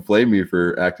guys can flame me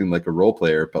for acting like a role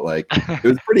player, but like it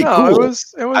was pretty No, cool. it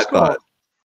was I cool. thought.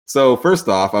 So first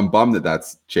off, I'm bummed that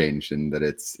that's changed and that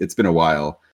it's been a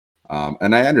while,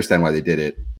 and I understand why they did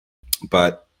it.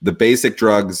 But the basic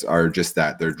drugs are just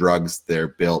that. They're drugs. They're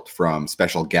built from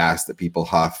special gas that people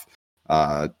huff.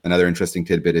 Another interesting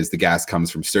tidbit is the gas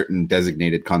comes from certain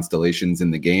designated constellations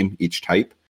in the game, each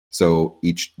type. So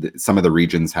some of the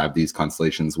regions have these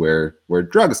constellations where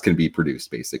drugs can be produced,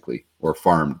 basically, or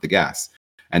farmed the gas.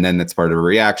 And then that's part of a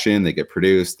reaction. They get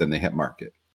produced, then they hit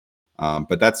market.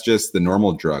 But that's just the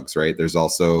normal drugs, right? There's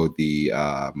also the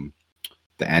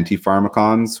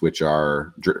antipharmacons, which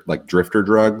are like drifter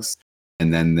drugs.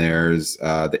 And then there's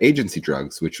the agency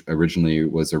drugs, which originally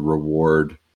was a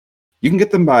reward. You can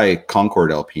get them by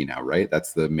Concord LP now, right?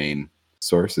 That's the main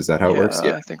source. Is that how it works?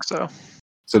 Yeah, I think so.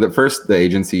 So the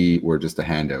agency were just a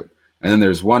handout. And then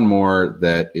there's one more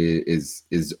that is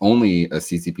only a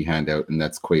CCP handout, and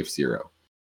that's Quave Zero.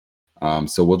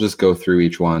 So we'll just go through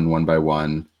each one by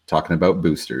one, talking about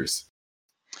boosters.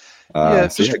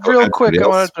 Real quick, I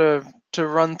wanted to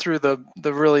run through the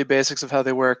really basics of how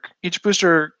they work. Each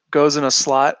booster goes in a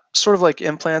slot, sort of like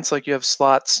implants, like you have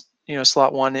slots,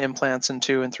 slot 1 implants and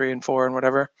 2 and 3 and 4 and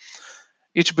whatever.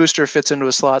 Each booster fits into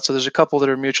a slot, so there's a couple that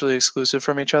are mutually exclusive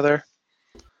from each other.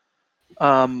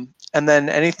 And then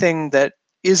anything that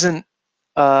isn't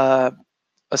a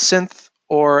synth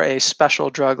or a special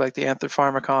drug like the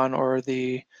antipharmacon or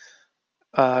the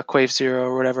Quave Zero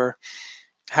or whatever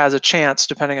has a chance,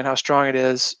 depending on how strong it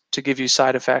is, to give you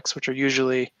side effects, which are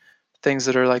usually things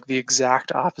that are like the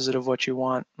exact opposite of what you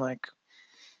want, like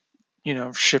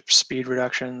ship speed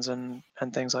reductions and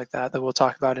things like that we'll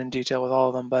talk about in detail with all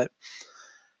of them. But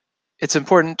it's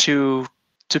important to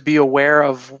be aware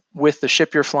of, with the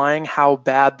ship you're flying, how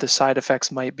bad the side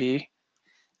effects might be,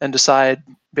 and decide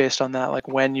based on that, like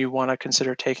when you want to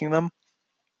consider taking them.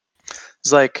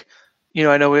 It's like,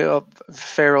 I know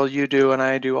Feral, you do, and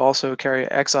I do also carry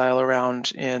Exile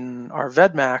around in our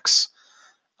Vedmax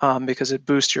because it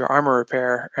boosts your armor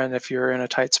repair, and if you're in a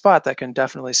tight spot, that can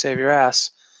definitely save your ass.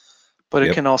 But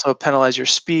it can also penalize your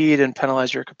speed and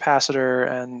penalize your capacitor,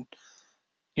 and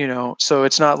so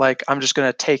it's not like I'm just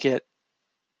going to take it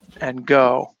and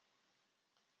go.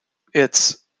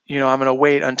 It's I'm going to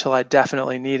wait until I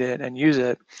definitely need it and use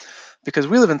it, because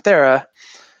we live in Thera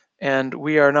and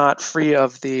we are not free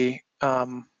of the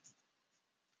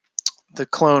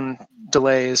clone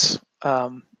delays.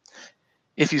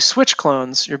 If you switch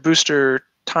clones, your booster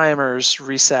timers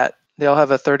reset. They all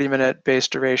have a 30-minute base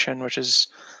duration, which is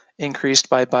increased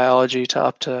by biology to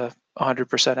up to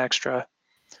 100% extra.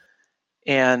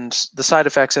 And the side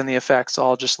effects and the effects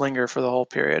all just linger for the whole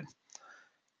period.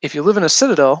 If you live in a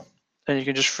Citadel and you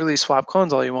can just freely swap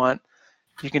clones all you want,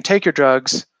 you can take your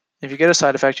drugs. If you get a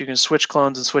side effect, you can switch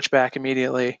clones and switch back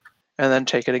immediately and then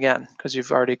take it again because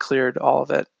you've already cleared all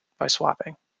of it by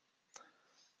swapping.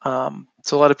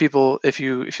 So a lot of people, if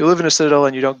you live in a Citadel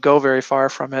and you don't go very far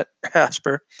from it,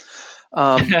 Asper,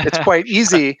 it's quite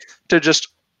easy to just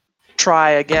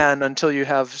try again until you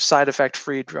have side effect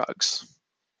free drugs.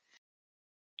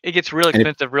 It gets real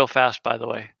expensive real fast, by the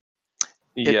way.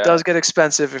 It does get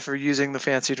expensive if you're using the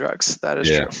fancy drugs. That is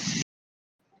true.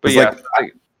 But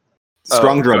it's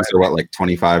Strong go drugs ahead. are what, like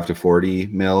 25 to 40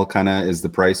 mil kind of is the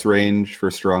price range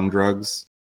for strong drugs.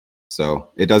 So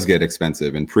it does get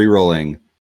expensive. And pre-rolling,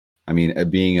 I mean,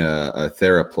 being a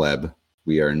therapleb,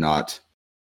 we are not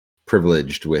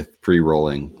privileged with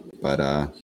pre-rolling.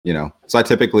 But, you know, so I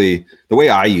typically, the way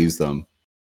I use them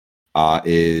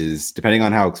is depending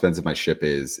on how expensive my ship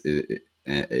is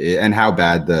and how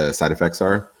bad the side effects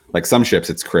are. Like some ships,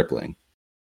 it's crippling.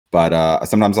 But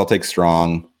sometimes I'll take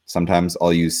strong. Sometimes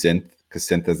I'll use synth because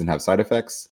synth doesn't have side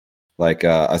effects. Like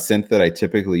a synth that I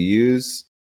typically use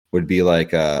would be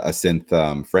like a synth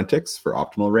Frentix for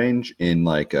optimal range in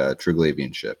like a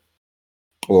Truglavian ship,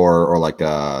 or like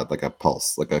a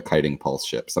pulse, like a kiting pulse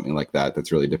ship, something like that.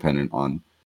 That's really dependent on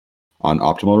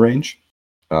optimal range.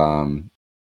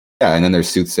 Yeah, and then there's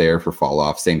Soothsayer for fall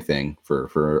off. Same thing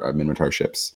for Minotaur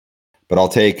ships. But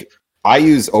I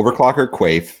use Overclocker,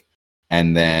 Quaif,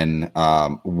 and then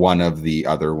one of the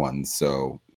other ones.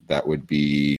 So that would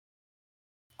be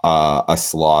a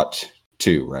slot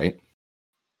 2, right?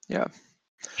 Yeah.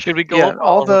 Should we go Yeah, over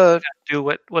all of them the and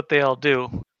do what they all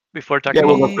do before talking Yeah,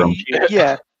 about we'll go through 'em.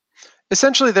 yeah.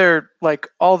 Essentially, they're like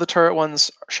all the turret ones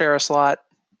share a slot.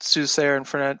 Soothsayer and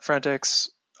Frentix.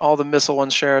 All the missile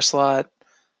ones share a slot.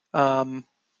 I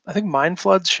think Mind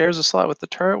Flood shares a slot with the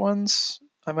turret ones.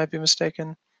 I might be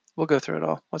mistaken. We'll go through it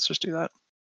all. Let's just do that.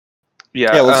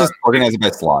 Yeah. Yeah, let's just organize it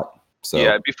by slot. So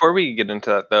Yeah, before we get into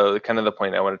that though, kind of the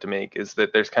point I wanted to make is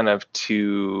that there's kind of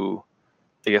two,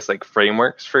 I guess, like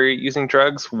frameworks for using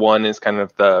drugs. One is kind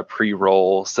of the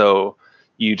pre-roll, so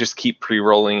you just keep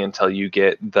pre-rolling until you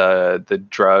get the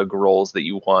drug rolls that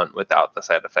you want without the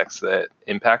side effects that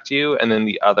impact you. And then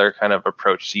the other kind of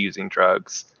approach to using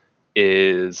drugs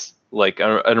is like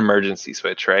an emergency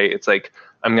switch, right? It's like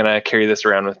I'm gonna carry this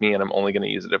around with me, and I'm only gonna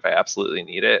use it if I absolutely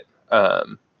need it.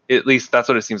 At least that's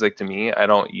what it seems like to me. I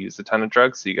don't use a ton of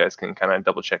drugs, so you guys can kind of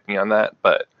double check me on that.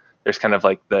 But there's kind of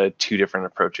like the two different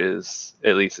approaches,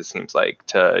 at least it seems like,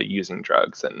 to using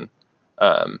drugs, and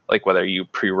like whether you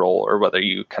pre-roll or whether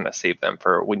you kind of save them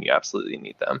for when you absolutely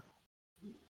need them.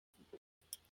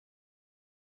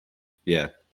 yeah.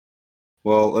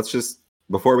 Well, let's just,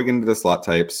 before we get into the slot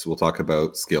types, we'll talk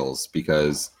about skills,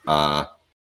 because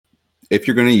if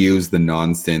you're going to use the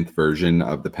non-synth version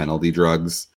of the penalty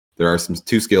drugs, there are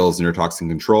two skills: neurotoxin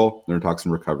control,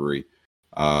 neurotoxin recovery.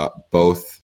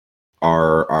 Both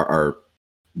are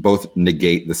both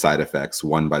negate the side effects,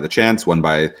 one by the chance, one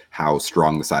by how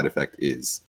strong the side effect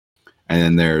is. And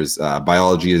then there's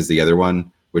biology is the other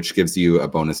one, which gives you a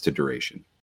bonus to duration.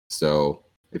 So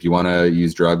if you want to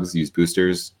use drugs, use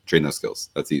boosters, train those skills.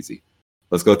 That's easy.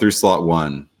 Let's go through slot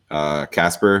 1.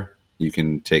 Casper, you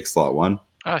can take slot 1.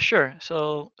 Sure.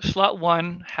 So slot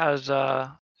 1 has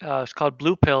it's called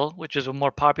Blue Pill, which is a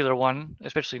more popular one,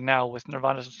 especially now with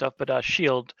Nirvanas and stuff. But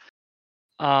Shield,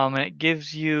 and it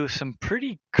gives you some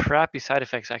pretty crappy side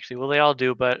effects, actually. Well, they all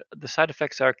do, but the side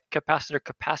effects are capacitor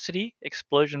capacity,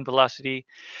 explosion velocity,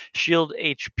 shield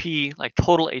HP, like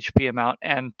total HP amount,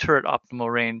 and turret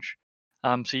optimal range.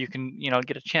 So you can,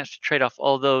 get a chance to trade off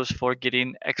all those for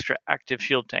getting extra active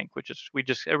shield tank, which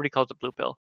is everybody calls it Blue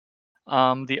Pill.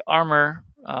 The armor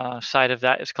side of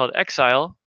that is called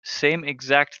Exile. Same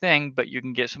exact thing, but you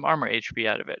can get some armor HP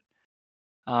out of it.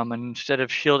 And instead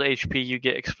of shield HP, you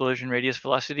get explosion radius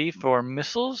velocity for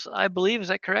missiles, I believe. Is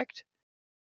that correct?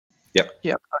 Yep.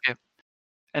 Okay.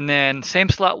 And then same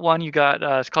slot 1, you got,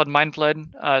 it's called Mind Flood.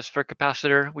 It's for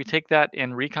capacitor. We take that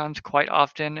in recons quite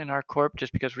often in our corp,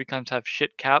 just because recons have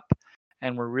shit cap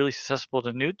and we're really susceptible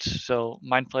to newts. So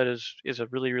Mind Flood is a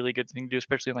really, really good thing to do,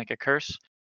 especially in like a curse.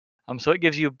 So it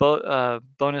gives you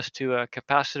bonus to a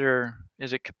capacitor.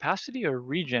 Is it capacity or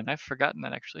regen? I've forgotten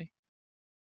that, actually.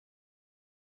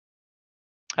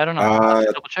 I don't know. I'll have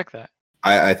to double check that.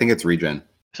 I think it's regen.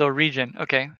 So regen,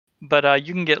 okay. But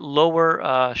you can get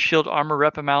lower shield armor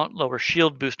rep amount, lower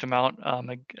shield boost amount.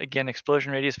 Again,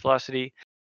 explosion radius velocity,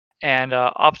 and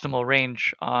optimal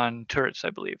range on turrets, I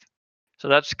believe. So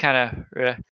that's kind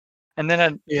of. And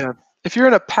then Yeah. If you're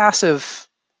in a passive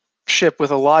ship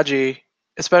with a Logi,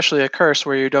 especially a curse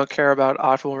where you don't care about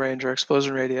optimal range or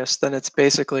explosion radius, then it's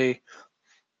basically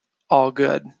all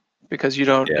good, because you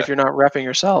don't. Yeah. If you're not repping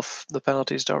yourself, the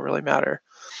penalties don't really matter.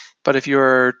 But if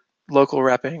you're local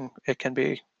repping, it can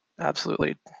be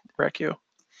absolutely wreck you.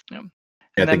 Yeah,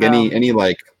 I think any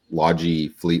like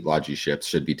fleet Logi ships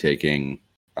should be taking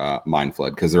Mind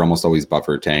Flood, because they're almost always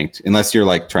buffer tanked, unless you're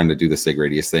like trying to do the sig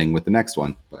radius thing with the next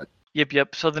one. But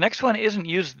Yep. So the next one isn't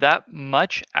used that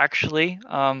much, actually.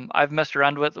 I've messed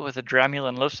around with a Dramul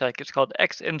and Losec. It's called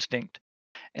X Instinct.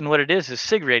 And what it is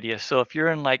sig radius. So if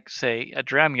you're in, like, say, a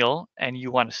Dramul and you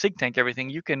want to sig tank everything,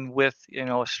 you can, with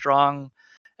a strong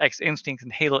X Instinct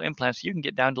and Halo implants, you can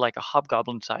get down to like a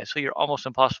hobgoblin size, so you're almost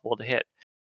impossible to hit.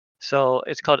 So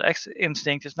it's called X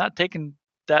Instinct. It's not taken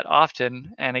that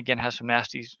often, and again has some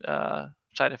nasty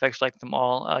side effects like them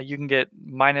all. You can get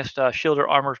minus shield or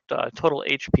armor total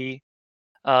HP.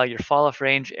 Your fall off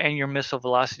range and your missile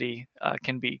velocity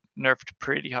can be nerfed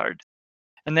pretty hard.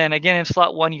 And then again in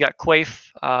slot 1, you got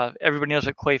Quaif. Everybody knows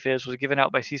what Quaif is. Was given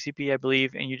out by CCP, I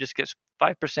believe, and you just get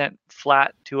 5%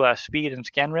 flat to speed and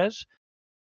scan res.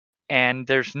 And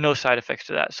there's no side effects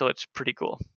to that, so it's pretty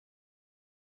cool.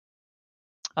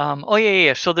 Oh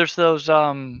yeah. So there's those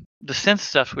the synth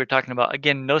stuff we were talking about.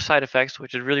 Again, no side effects,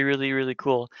 which is really, really, really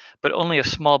cool, but only a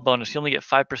small bonus. You only get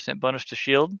 5% bonus to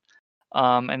shield.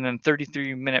 And then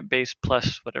 33-minute base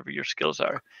plus whatever your skills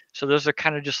are. So those are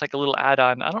kind of just like a little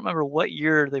add-on. I don't remember what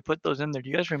year they put those in there. Do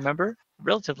you guys remember?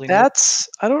 Relatively new.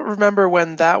 I don't remember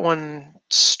when that one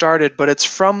started, but it's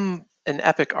from an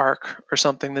Epic arc or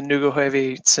something. The Nugo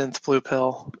Heavy Synth Blue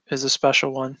Pill is a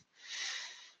special one.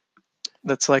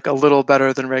 That's like a little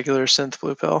better than regular Synth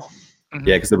Blue Pill. Mhm.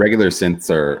 Yeah, because the regular synths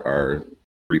are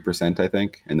 3%, I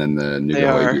think, and then the new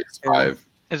are, is 5.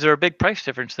 Is there a big price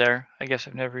difference there? I guess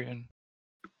I've never even.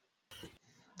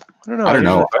 I don't know. I don't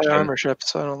know. usually buy armor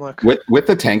ships, so I don't look. With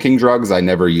the tanking drugs, I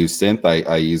never use synth.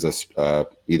 I use a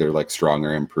either like strong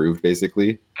or improved,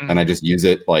 basically, and I just use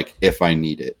it like if I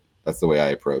need it. That's the way I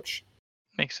approach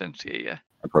Makes sense. Yeah.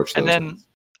 those. And then ones.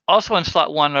 also in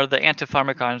slot 1 are the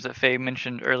antipharmacons that Faye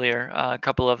mentioned earlier. A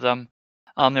couple of them.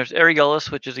 There's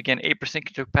Areolus, which is again 8%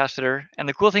 capacitor. And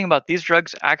the cool thing about these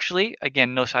drugs, actually,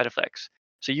 again, no side effects.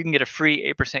 So you can get a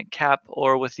free 8% cap,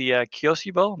 or with the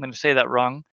Kyoshibo, I'm going to say that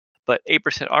wrong, but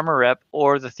 8% armor rep,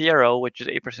 or the Thiero, which is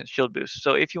 8% shield boost.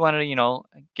 So if you want to,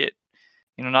 get,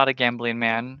 not a gambling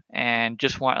man and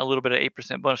just want a little bit of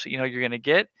 8% bonus that you're going to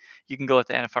get, you can go with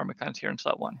the antipharmacons here in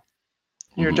slot 1.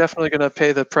 You're definitely going to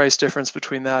pay the price difference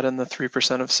between that and the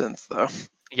 3% of synth, though.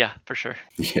 Yeah, for sure.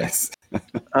 Yes.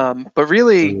 But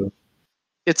really,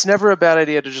 it's never a bad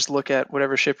idea to just look at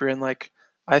whatever ship you're in. Like,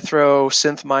 I throw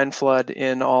Synth Mind Flood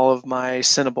in all of my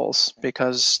Cinnables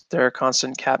because they're a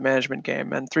constant cap management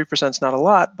game. And 3% is not a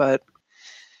lot, but,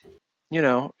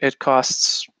 it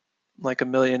costs like $1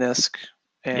 million ISK.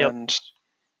 And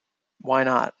why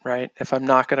not, right? If I'm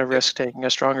not going to risk taking a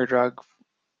stronger drug,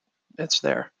 it's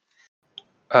there.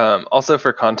 Also,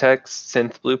 for context,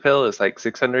 Synth Blue Pill is like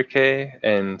 600k,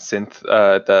 and Synth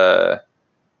the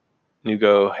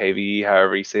Nugo Heavy,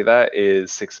 however you say that,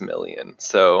 is 6 million.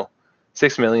 So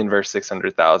 6 million versus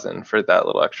 600,000 for that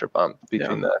little extra bump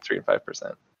between the 3 and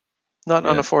 5%. Not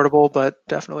unaffordable, but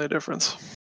definitely a difference.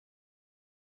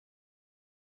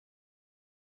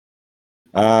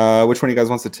 Which one of you guys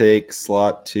wants to take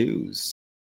slot 2s?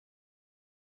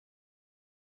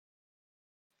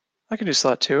 I can do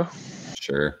slot 2.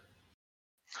 Sure.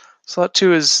 Slot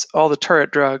 2 is all the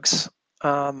turret drugs.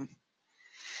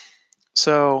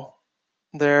 So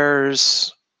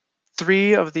there's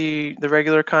 3 of the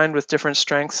regular kind with different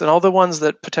strengths, and all the ones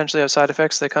that potentially have side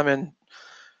effects, they come in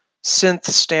synth,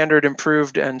 standard,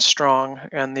 improved, and strong,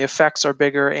 and the effects are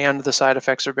bigger and the side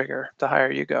effects are bigger the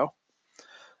higher you go.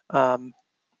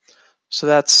 So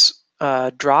that's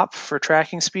drop for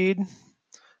tracking speed,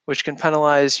 which can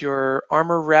penalize your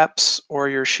armor reps or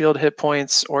your shield hit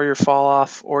points or your fall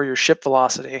off or your ship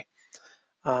velocity.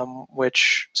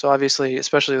 So obviously,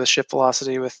 especially with ship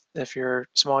velocity, if you're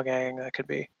small gang, that could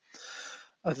be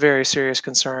a very serious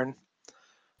concern.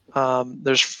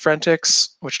 There's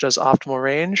Frentix, which does optimal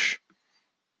range,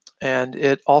 and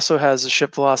it also has a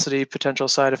ship velocity potential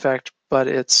side effect, but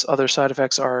its other side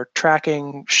effects are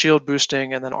tracking, shield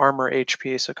boosting, and then armor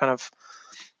HP, so kind of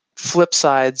flip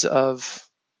sides of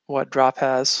what drop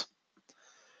has.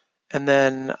 And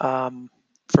then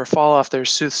for fall off,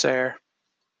 there's Soothsayer,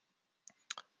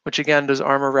 which again does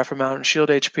armor, rep amount, and shield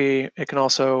HP. It can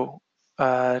also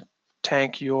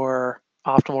tank your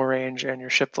optimal range and your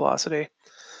ship velocity.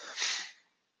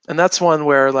 And that's one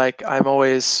where I'm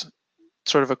always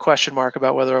sort of a question mark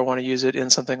about whether I want to use it in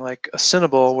something like a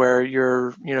Cinnable, where if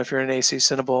you're in an AC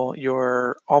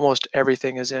Cinnable, almost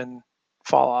everything is in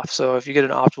fall off. So if you get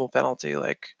an optimal penalty,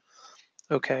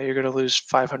 okay, you're going to lose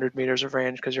 500 meters of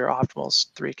range because your optimal is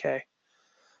 3K.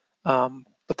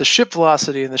 But the ship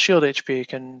velocity and the shield HP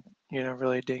can,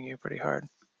 really ding you pretty hard.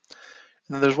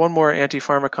 And then there's one more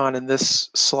anti-pharmacon in this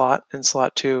slot, in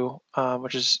slot 2,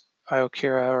 which is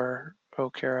Iokira or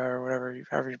Okira or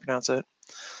however you pronounce it,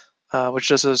 which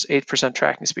just does 8%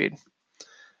 tracking speed.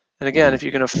 And again, if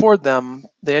you can afford them,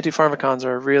 the anti-pharmacons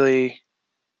are really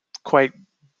quite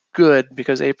good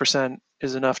because 8%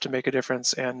 is enough to make a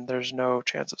difference, and there's no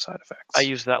chance of side effects. I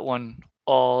use that one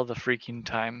all the freaking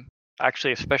time.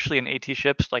 Actually, especially in AT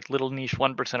ships, like little niche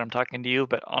 1%, I'm talking to you,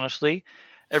 but honestly,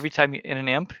 every time you in an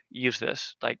imp, use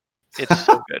this. Like, it's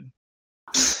so good.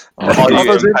 All All you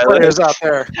those imp in players pilots. out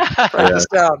there, write this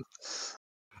down.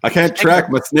 I can't track.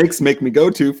 My snakes make me go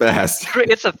too fast.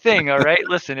 It's a thing, all right?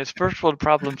 Listen, it's first world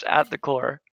problems at the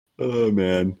core. Oh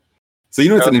man. So you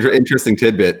know what's an interesting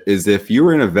tidbit is if you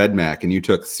were in a Vedmak and you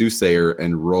took Soothsayer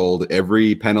and rolled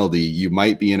every penalty, you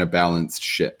might be in a balanced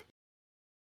ship,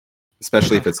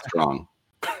 especially if it's strong.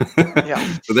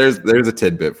 Yeah. So there's a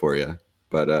tidbit for you.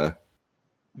 But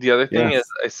The other thing Yeah. is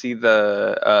I see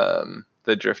the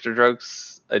drifter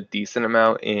drugs a decent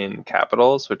amount in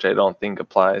capitals, which I don't think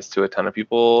applies to a ton of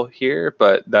people here,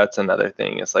 but that's another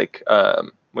thing. It's like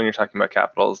when you're talking about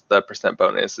capitals, the percent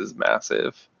bonus is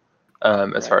massive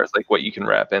as far as like what you can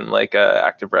rep in like a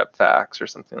active rep fax or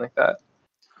something like that.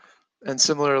 And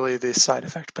similarly, the side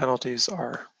effect penalties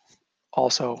are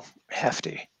also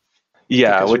hefty.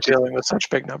 Yeah, because which you're dealing with such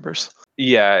big numbers.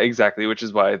 Yeah, exactly, which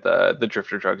is why the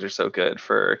drifter drugs are so good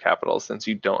for capitals, since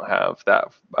you don't have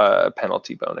that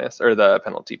penalty bonus or the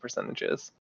penalty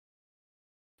percentages.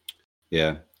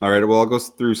 yeah. All right. Well, I'll go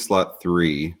through slot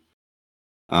 3.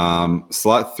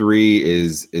 Slot 3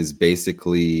 is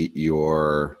basically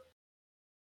your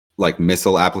like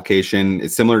missile application.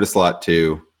 It's similar to slot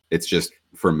 2. It's just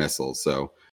for missiles.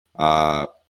 So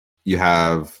you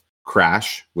have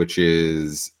crash, which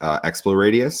is explo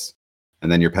radius,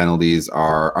 and then your penalties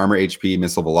are armor HP,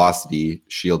 missile velocity,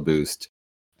 shield boost,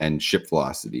 and ship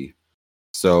velocity.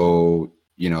 So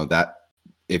you know that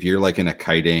if you're like in a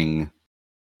kiting,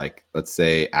 like let's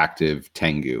say active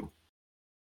Tengu,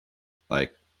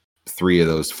 like 3 of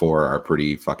those 4 are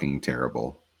pretty fucking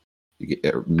terrible. You get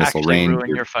missile Actually range.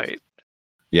 ruin your fight.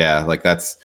 Yeah, like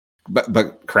that's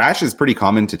but crash is pretty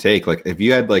common to take. Like if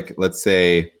you had like let's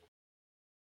say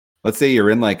you're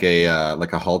in like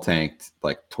a hull tanked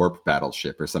like torp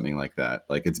battleship or something like that.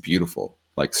 Like it's beautiful.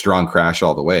 Like strong crash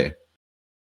all the way.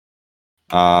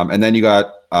 And then you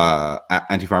got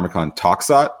Antipharmacon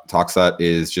Toxot. Toxot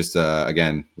is just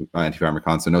again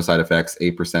Antipharmacon, so no side effects,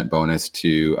 8% bonus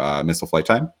to missile flight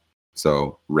time,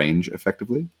 so range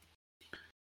effectively.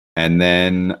 And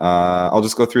then I'll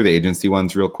just go through the agency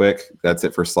ones real quick. That's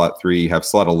it for slot 3. You have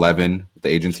slot 11. The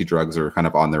agency drugs are kind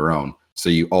of on their own, so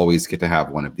you always get to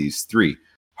have one of these 3.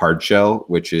 Hard shell,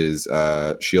 which is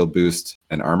shield boost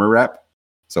and armor rep,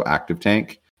 so active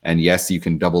tank. And yes, you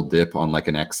can double dip on like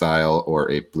an exile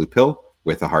or a blue pill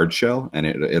with a hard shell, and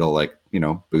it'll like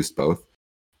boost both.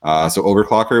 So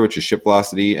overclocker, which is ship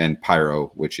velocity, and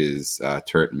pyro, which is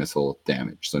turret and missile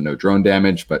damage. So no drone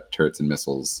damage, but turrets and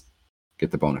missiles get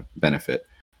the benefit.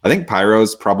 I think pyro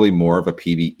is probably more of a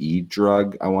PvE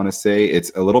drug. I want to say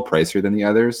it's a little pricier than the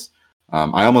others.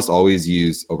 I almost always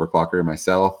use overclocker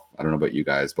myself. I don't know about you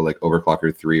guys, but like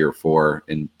overclocker 3 or 4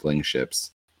 in bling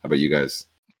ships. How about you guys?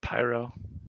 Pyro.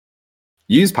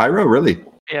 You use pyro, really?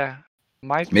 Yeah.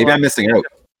 Maybe I'm missing out.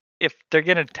 If they're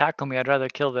gonna tackle me, I'd rather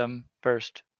kill them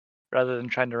first rather than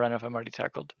trying to run if I'm already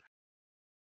tackled.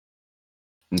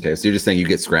 Okay, so you're just saying you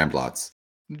get scrammed lots.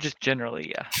 Just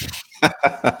generally, yeah.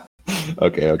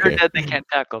 Okay. They're dead, they can't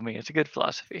tackle me. It's a good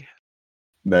philosophy.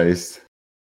 Nice.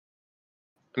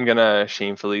 I'm gonna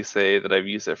shamefully say that I've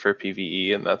used it for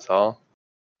PvE, and that's all.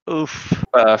 Oof.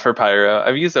 For Pyro,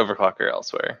 I've used Overclocker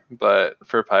elsewhere, but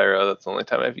for Pyro, that's the only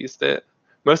time I've used it.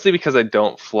 Mostly because I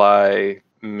don't fly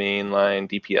mainline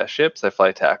DPS ships. I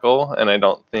fly tackle, and I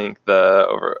don't think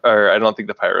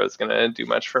the Pyro is gonna do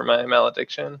much for my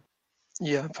malediction.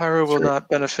 Yeah, pyro will not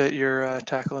benefit your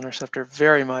tackle interceptor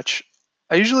very much.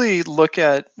 I usually look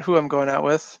at who I'm going out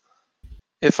with.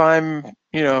 If I'm,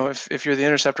 if you're the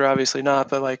interceptor, obviously not,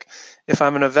 but like if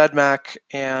I'm in a Vedmak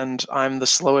and I'm the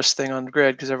slowest thing on the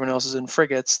grid because everyone else is in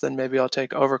frigates, then maybe I'll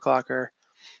take Overclocker.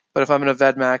 But if I'm in a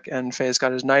Vedmak and Faye's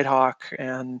got his Nighthawk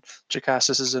and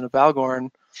Jocastus is in a Balgorn,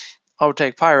 I'll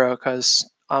take Pyro because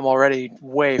I'm already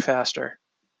way faster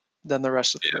than the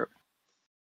rest of the group.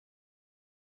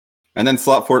 And then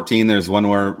slot 14, there's one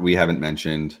more we haven't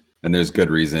mentioned, and there's good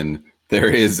reason. There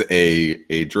is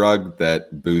a drug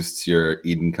that boosts your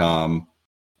Edencom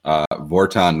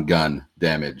Vorton gun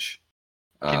damage.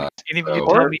 Can any of you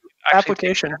so- tell me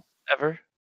Application. ever?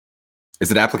 Is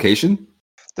it application?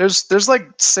 There's like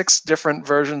 6 different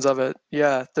versions of it.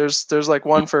 Yeah, there's like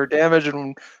one for damage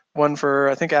and one for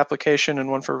I think application and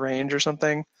one for range or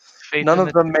something. Faith None in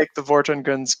of them make the Vorton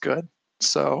guns good,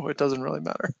 so it doesn't really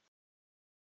matter.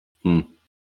 I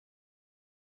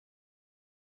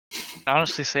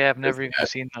honestly say I've never even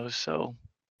seen those, so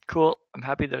cool. I'm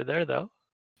happy they're there though.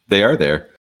 They are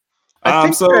there. I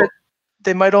think so that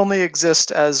they might only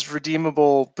exist as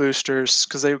redeemable boosters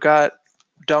because they got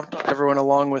dumped on everyone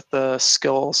along with the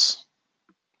skills.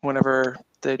 whenever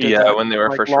they did Yeah, that, when they were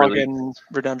like, first login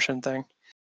redemption thing.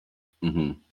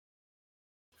 Mm-hmm.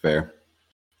 Fair.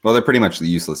 Well, they're pretty much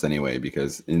useless anyway,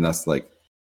 because unless, like,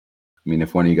 I mean,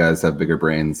 if one of you guys have bigger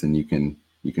brains, then you can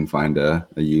find a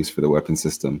use for the weapon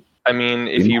system. I mean,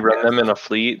 if you run them in a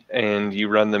fleet and you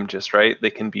run them just right,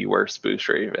 they can be worse boost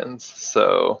ravens.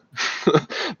 So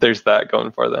there's that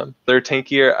going for them. They're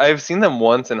tankier. I've seen them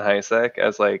once in high sec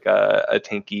as like a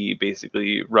tanky,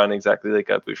 basically run exactly like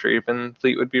a boost raven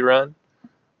fleet would be run.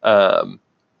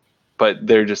 But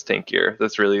they're just tankier.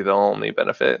 That's really the only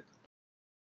benefit.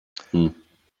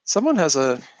 Someone has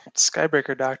a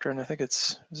Skybreaker doctrine. I think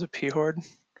is it P-Horde.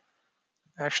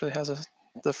 Actually has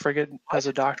the frigate has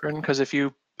a doctrine, because if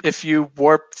you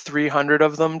warp 300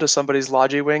 of them to somebody's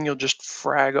Logi wing, you'll just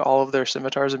frag all of their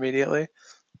scimitars immediately.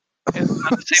 It's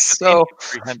not the same with So, any of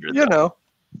 300. you though. know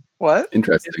what?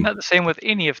 Interesting. It's not the same with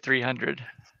any of 300.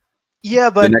 Yeah,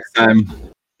 The but next time,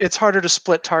 it's harder to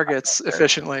split targets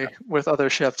efficiently with other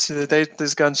ships.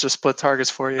 These guns just split targets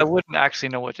for I you. wouldn't actually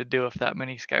know what to do if that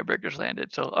many Skybreakers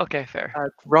landed. So okay, fair.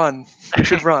 Run. You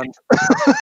should run.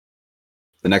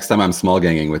 the next time I'm small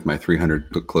ganging with my 300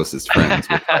 closest friends,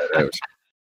 we'll try it out.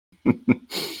 Well,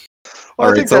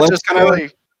 All I think so that let's just kinda-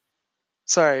 really.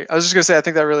 Sorry, I was just gonna say I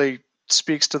think that really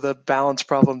speaks to the balance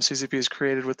problem CCP has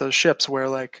created with those ships, where,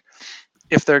 like,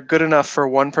 if they're good enough for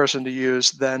one person to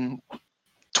use, then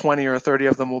 20 or 30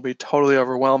 of them will be totally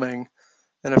overwhelming,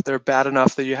 and if they're bad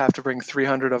enough that you have to bring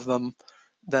 300 of them,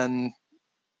 then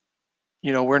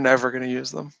we're never going to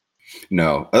use them.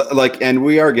 No, and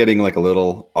we are getting like a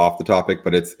little off the topic,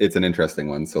 but it's an interesting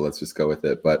one, so let's just go with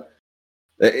it. But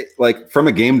like from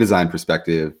a game design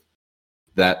perspective,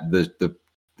 that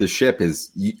the ship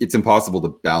it's impossible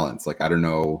to balance. Like, I don't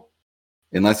know,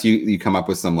 unless you come up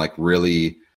with some like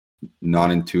really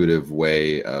non-intuitive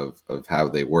way of how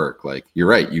they work. Like, you're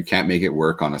right, you can't make it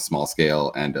work on a small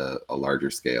scale and a larger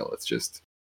scale. It's just,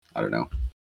 I don't know.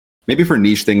 Maybe for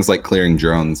niche things like clearing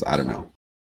drones, I don't know.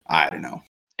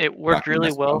 It worked Not really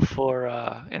messed well up. for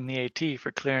in the AT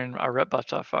for clearing our rep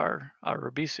buffs off our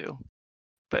Rabisu,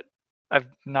 but I've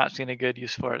not seen a good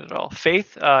use for it at all.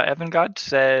 Faith Evan God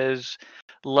says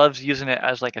loves using it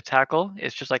as like a tackle.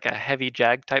 It's just like a heavy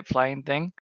jag type flying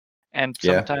thing, and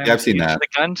Yeah, sometimes I've seen he uses that.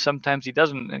 the gun, sometimes he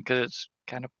doesn't, because it's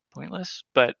kind of pointless.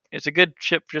 But it's a good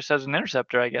ship just as an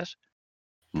interceptor, I guess.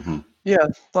 Mm-hmm. Yeah,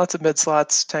 lots of mid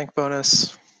slots, tank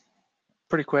bonus,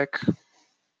 pretty quick.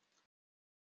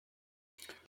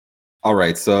 All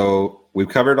right, so we've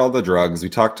covered all the drugs. We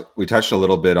touched a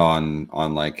little bit on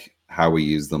like how we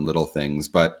use them, little things,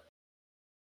 but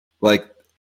I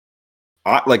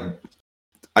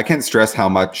can't stress how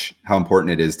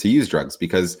important it is to use drugs,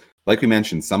 because like we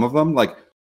mentioned, some of them, like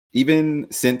even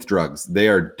synth drugs, they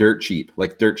are dirt cheap,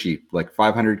 like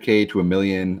 500K to $1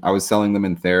 million. I was selling them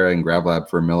in Thera and GravLab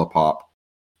for $1 million a pop,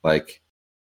 like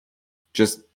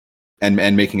just and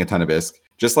making a ton of ISK.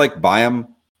 Just like buy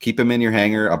them, keep them in your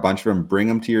hangar, a bunch of them, bring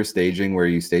them to your staging where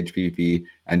you stage PvP,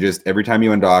 and just every time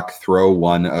you undock, throw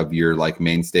one of your like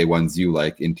mainstay ones you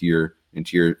like into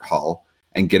your hull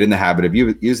and get in the habit of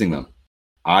using them.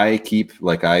 I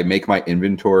make my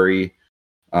inventory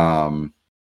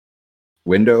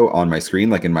window on my screen,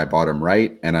 like in my bottom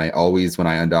right, and I always, when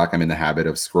I undock, I'm in the habit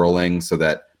of scrolling so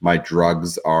that my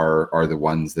drugs are the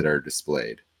ones that are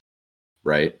displayed.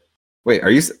 Right? Wait,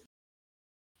 are you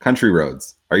Country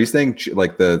Roads? Are you saying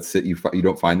like you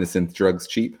don't find the synth drugs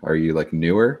cheap? Are you like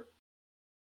newer?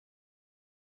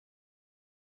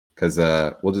 Because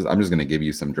I'm just gonna give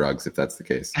you some drugs if that's the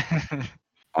case.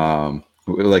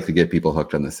 We like to get people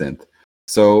hooked on the synth.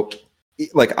 So,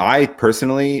 like, I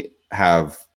personally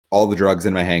have all the drugs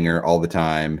in my hangar all the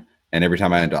time, and every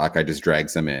time I undock, I just drag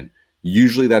some in.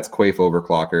 Usually that's Quaif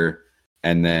Overclocker,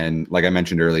 and then, like I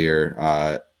mentioned earlier,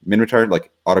 Minretard,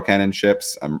 like autocannon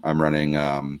ships, I'm running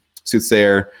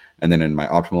Soothsayer, and then in my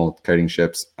optimal kiting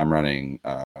ships, I'm running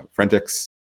Frentix,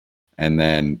 and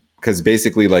then because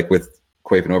basically, like with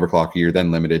Quaif and Overclocker, you're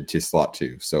then limited to slot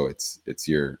 2, so it's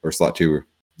your, or slot 2,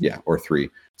 or 3.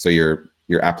 So your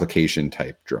application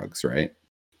type drugs, right?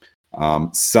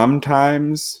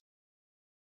 Sometimes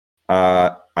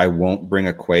I won't bring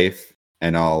a Quaif,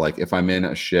 and I'll, like, if I'm in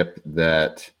a ship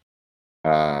that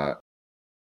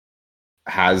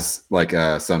has like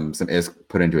some ISK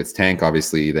put into its tank,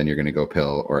 obviously, then you're going to go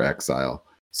Pill or Exile.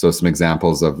 So some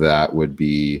examples of that would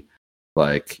be,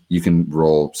 like, you can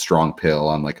roll strong Pill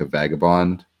on like a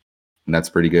Vagabond, and that's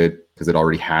pretty good because it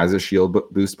already has a shield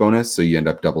boost bonus, so you end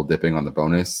up double dipping on the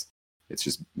bonus. It's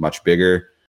just much bigger.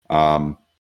 My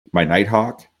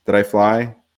Nighthawk that I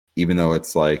fly, even though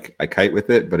it's like I kite with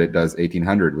it, but it does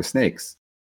 1800 with snakes.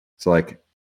 So like,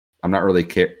 I'm not really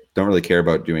don't really care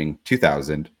about doing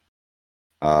 2,000.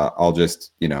 I'll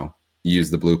just,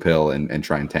 use the blue pill and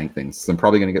try and tank things. So I'm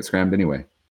probably going to get scrammed anyway.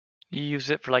 You use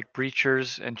it for like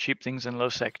breachers and cheap things in low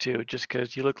sec too, just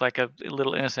because you look like a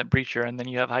little innocent breacher, and then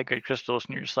you have high grade crystals,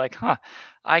 and you're just like,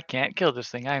 I can't kill this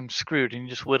thing. I'm screwed, and he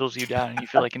just whittles you down, and you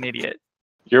feel like an idiot.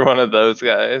 You're one of those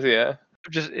guys, yeah.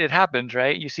 Just it happens,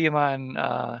 right? You see them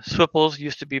on Swipples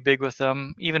used to be big with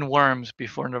them. Even Worms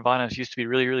before Nirvanas used to be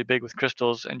really, really big with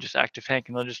crystals and just active tank,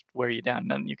 and they'll just wear you down.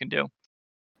 Nothing you can do.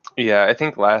 Yeah, I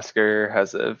think Lasker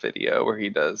has a video where he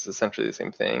does essentially the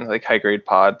same thing, like high grade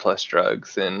pod plus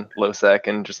drugs and low sec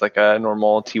and just like a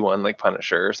normal T1 like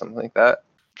Punisher or something like that.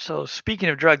 So speaking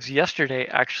of drugs, yesterday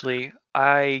actually,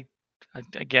 I'm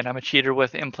a cheater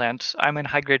with implants. I'm in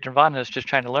high grade Nirvanas just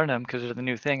trying to learn them because they're the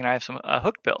new thing, and I have a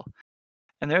hook bill.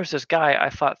 And there's this guy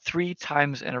I fought 3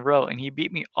 times in a row, and he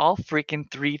beat me all freaking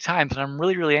 3 times. And I'm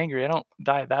really, really angry. I don't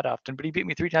die that often, but he beat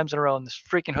me 3 times in a row in this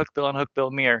freaking hook bill and hook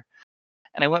bill mirror.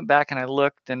 And I went back and I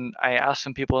looked and I asked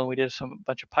some people, and we did a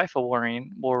bunch of Python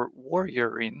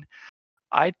warrioring.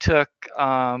 I took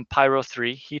Pyro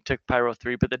 3, he took Pyro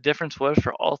 3, but the difference was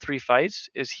for all 3 fights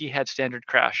is he had standard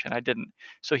crash and I didn't.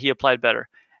 So he applied better.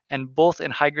 And both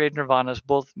in high grade Nirvanas,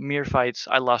 both mirror fights,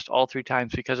 I lost all 3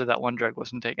 times because of that one drug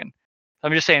wasn't taken.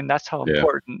 I'm just saying that's how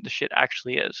important the shit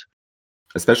actually is.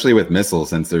 Especially with missiles,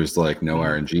 since there's like no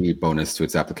RNG bonus to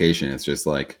its application. It's just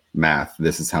like math.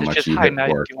 This is how much you hit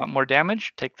for. If you want more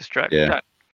damage, take this drug. Yeah.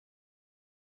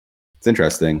 It's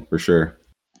interesting for sure.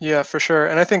 Yeah, for sure.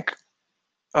 And I think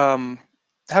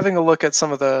having a look at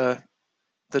some of the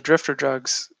drifter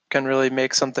drugs can really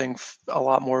make something a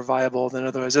lot more viable than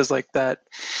otherwise is. Like that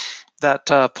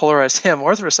polarized ham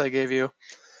Orthrus I gave you.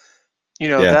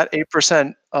 That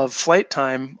 8% of flight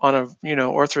time on a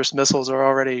Orthrus missiles are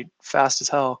already fast as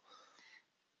hell.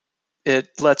 It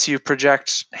lets you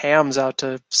project hams out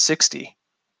to 60,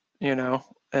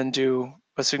 and do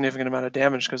a significant amount of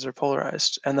damage because they're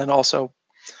polarized, and then also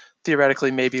theoretically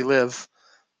maybe live,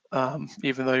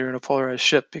 even though you're in a polarized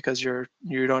ship, because you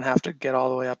don't have to get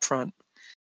all the way up front.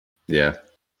 Yeah.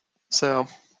 So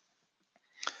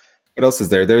what else is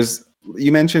there?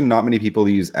 You mentioned not many people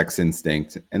use X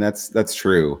Instinct, and that's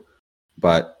true.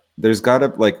 But there's gotta,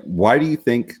 why do you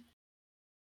think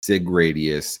SIG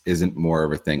radius isn't more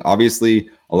of a thing? Obviously,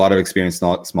 a lot of experienced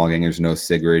small gangers know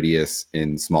SIG radius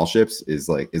in small ships is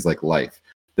like life.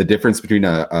 The difference between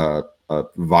a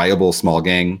viable small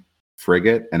gang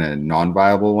frigate and a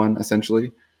non-viable one,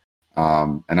 essentially,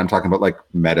 and I'm talking about like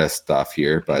meta stuff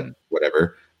here, but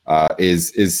whatever,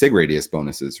 is SIG radius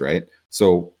bonuses, right?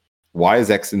 So why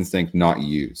is X Instinct not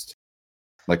used?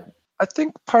 I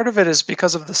think part of it is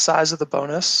because of the size of the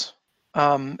bonus.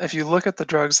 If you look at the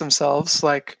drugs themselves,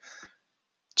 like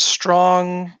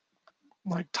strong,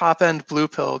 like top end blue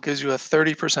pill gives you a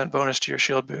 30% bonus to your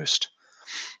shield boost,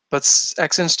 but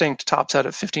X Instinct tops out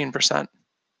at 15%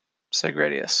 SIG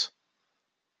radius.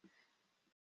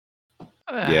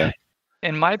 Yeah.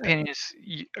 In my opinion,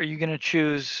 are you going to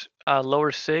choose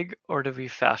lower SIG or to be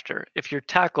faster? If you're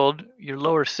tackled, your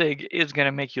lower SIG is going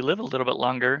to make you live a little bit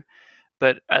longer.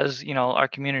 But as our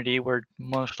community, we're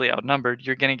mostly outnumbered.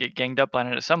 You're going to get ganged up on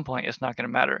it at some point. It's not going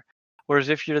to matter. Whereas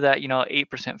if you're that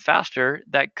 8% faster,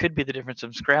 that could be the difference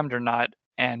of scrammed or not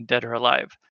and dead or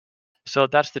alive. So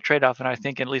that's the trade-off. And I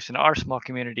think at least in our small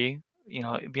community, being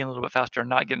a little bit faster and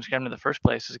not getting scrammed in the first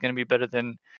place is going to be better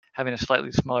than having a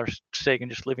slightly smaller SIG and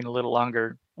just living a little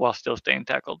longer while still staying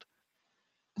tackled.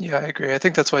 Yeah, I agree. I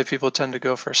think that's why people tend to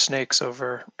go for snakes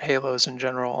over halos in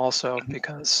general also,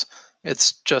 because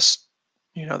it's just,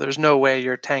 there's no way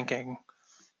you're tanking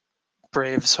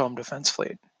Brave's home defense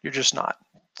fleet. You're just not.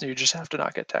 You just have to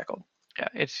not get tackled. Yeah,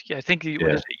 I think you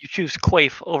choose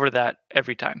Quaif over that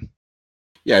every time.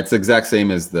 Yeah, it's the exact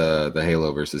same as the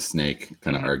Halo versus Snake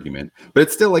kind of argument. But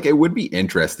it's still it would be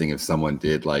interesting if someone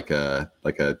did an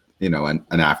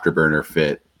afterburner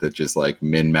fit that just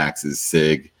min maxes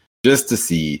SIG just to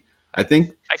see. I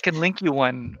think I can link you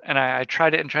one, and I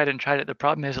tried it. The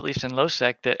problem is, at least in low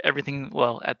sec, that everything,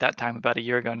 at that time about a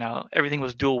year ago now, everything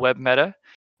was dual web meta,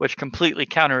 which completely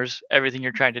counters everything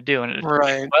you're trying to do. And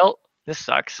right. Well, this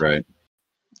sucks. Right.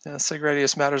 Yeah, SIG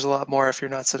radius matters a lot more if you're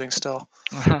not sitting still.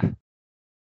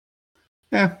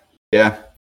 Yeah.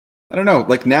 I don't know.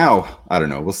 Now, I don't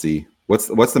know. We'll see. What's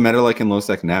the meta like in low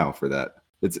sec now for that?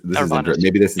 This is interesting.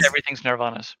 Maybe this is everything's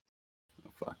Nirvanas.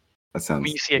 Oh, fuck. That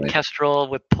sounds. You see a Kestrel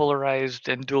with polarized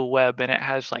and dual web, and it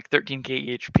has 13k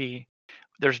EHP.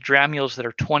 There's Dramules that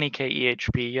are 20k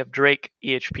EHP. You have Drake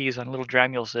EHPs on little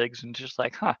Dramule SIGs, and just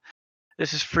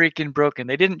this is freaking broken.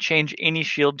 They didn't change any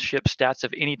shield ship stats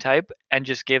of any type and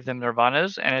just gave them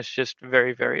Nirvanas, and it's just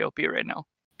very, very OP right now.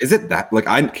 Is it that?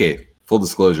 full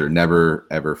disclosure, never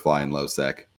ever fly in low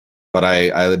sec, but I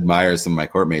admire some of my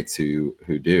court mates who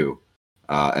do,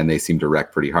 and they seem to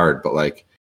wreck pretty hard. But like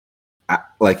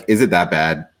is it that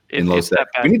bad in low It's sec? that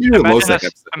bad. We need to do a low sec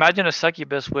episode. Imagine a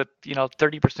succubus with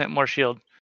 30% more shield.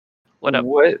 What up?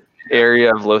 What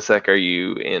area of low sec are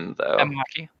you in though?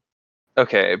 Amaki.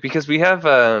 Okay, because we have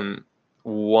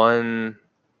one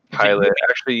pilot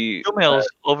actually. Two mills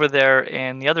over there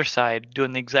and the other side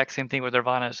doing the exact same thing with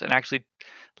Nirvanas and actually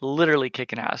literally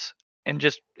kicking ass. And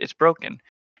just it's broken.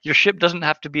 Your ship doesn't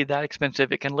have to be that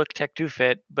expensive. It can look Tech 2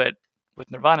 fit, but with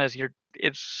Nirvanas,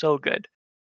 it's so good.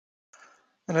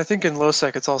 And I think in low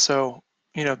sec, it's also,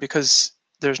 because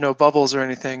there's no bubbles or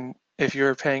anything, if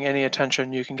you're paying any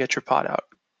attention, you can get your pot out.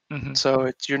 Mhm.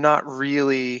 So you're not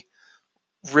really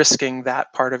risking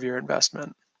that part of your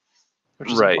investment,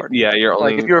 which is Right. important. Yeah, you're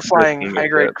only Like if you were flying risking high it.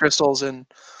 grade crystals in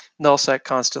null sec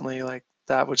constantly, like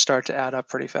that would start to add up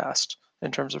pretty fast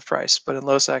in terms of price. But in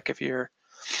low sec, if you're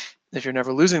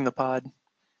never losing the pod,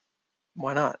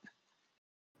 why not?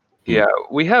 Yeah,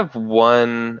 we have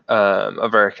one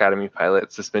of our academy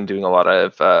pilots that's been doing a lot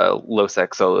of low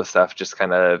sec solo stuff, just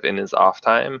kind of in his off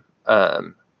time.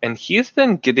 And he's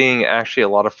been getting actually a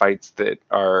lot of fights that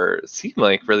seem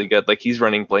like really good. Like he's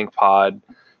running blank pod,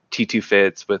 T2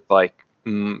 fits with like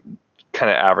kind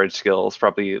of average skills,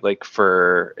 probably like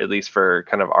at least for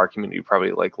kind of our community,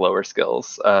 probably like lower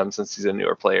skills since he's a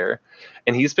newer player.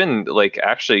 And he's been like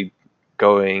actually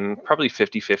going probably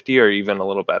 50-50 or even a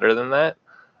little better than that.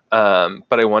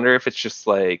 But I wonder if it's just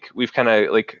like we've kind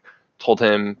of like told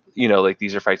him, like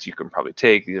these are fights you can probably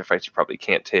take, these are fights you probably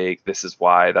can't take, this is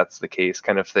why that's the case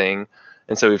kind of thing.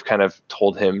 And so we've kind of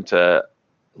told him to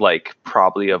like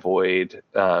probably avoid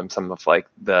some of like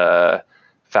the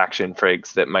faction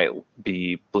frigs that might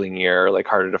be blingier or like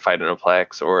harder to fight in a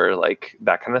plex or like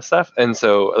that kind of stuff. And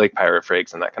so like pirate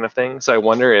frigs and that kind of thing. So I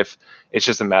wonder if it's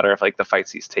just a matter of like the fights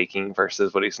he's taking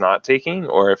versus what he's not taking,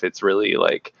 or if it's really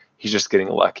like he's just getting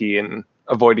lucky and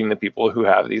avoiding the people who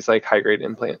have these like high grade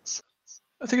implants.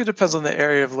 I think it depends on the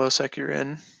area of low sec you're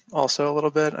in also a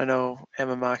little bit. I know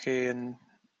Amamaki and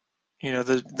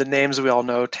the names we all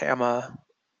know, Tama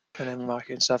and Amamaki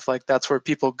and stuff, like that's where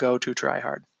people go to try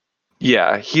hard.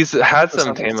 Yeah, he's had To some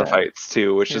some Tama extent. fights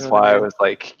too, which You is know what I why I mean? was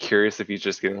like curious if he's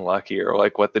just getting lucky or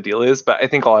like what the deal is. But I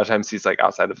think a lot of times he's like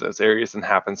outside of those areas and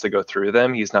happens to go through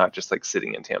them. He's not just like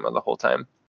sitting in Tama the whole time.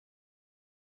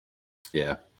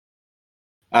 Yeah.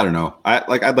 I don't know. I'd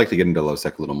like to get into low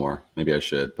sec a little more. Maybe I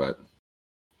should, but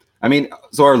I mean,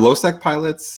 so are low sec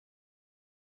pilots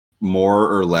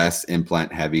more or less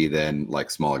implant heavy than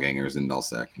like small gangers in null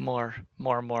sec? More,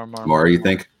 You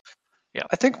think?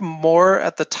 I think more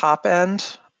at the top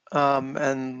end,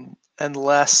 and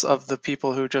less of the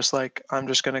people who just like, I'm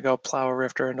just going to go plow a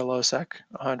rifter into low sec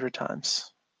 100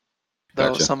 times.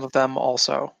 Though Gotcha. some of them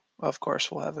also, of course,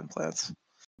 will have implants.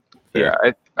 Fair.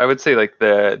 Yeah, I would say like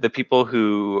the people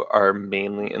who are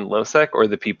mainly in low sec or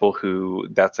the people who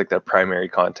that's like their primary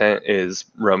content is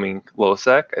roaming low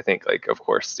sec, I think like of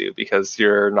course do, because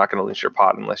you're not going to lose your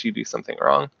pot unless you do something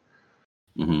wrong.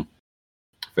 Mm-hmm.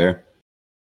 Fair.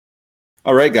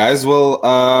 All right, guys. Well,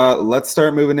 let's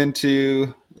start moving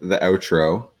into the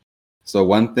outro. So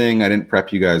one thing I didn't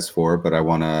prep you guys for, but I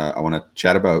wanna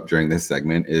chat about during this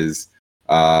segment is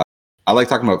I like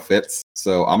talking about fits.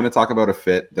 So I'm gonna talk about a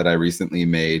fit that I recently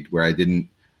made where I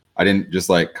didn't just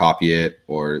like copy it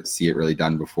or see it really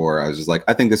done before. I was just like,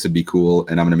 I think this would be cool,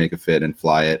 and I'm gonna make a fit and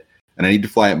fly it. And I need to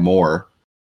fly it more.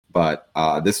 But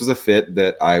this was a fit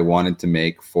that I wanted to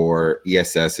make for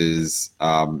ESS's,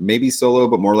 maybe solo,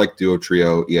 but more like duo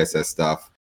trio ESS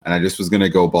stuff. And I just was gonna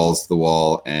go balls to the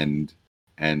wall and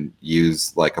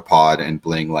use like a pod and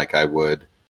bling like I would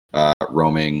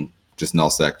roaming just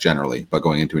nullsec generally, but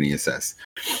going into an ESS.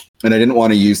 And I didn't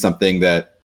want to use something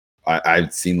that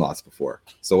I've seen lots before.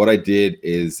 So what I did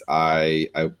is I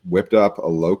whipped up a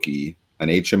Loki, an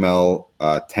HML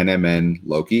 10MN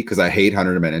Loki, because I hate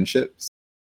 100MN ships.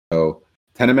 So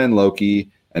 10MN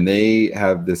Loki, and they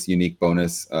have this unique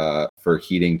bonus for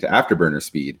heating to afterburner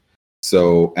speed.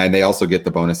 So, and they also get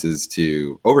the bonuses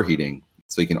to overheating.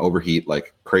 So you can overheat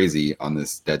like crazy on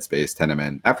this Dead Space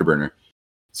 10MN afterburner.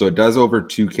 So it does over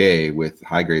 2K with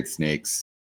high grade snakes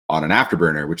on an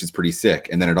afterburner, which is pretty sick.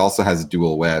 And then it also has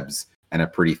dual webs and a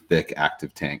pretty thick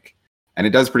active tank. And it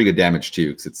does pretty good damage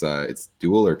too, because it's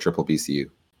dual or triple BCU.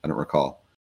 I don't recall.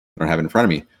 I don't have it in front of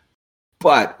me.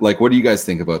 But like, what do you guys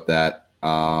think about that?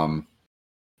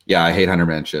 Yeah, I hate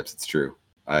 100-man ships. It's true.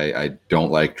 I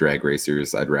don't like drag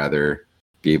racers. I'd rather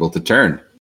be able to turn.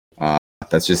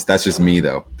 That's just me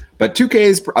though. But 2K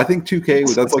is, I think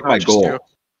 2K, that's like my goal.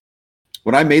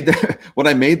 When I made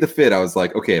the fit, I was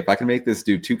like, okay, if I can make this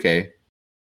do 2K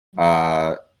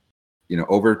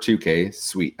over 2K,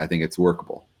 sweet. I think it's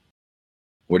workable.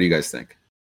 What do you guys think?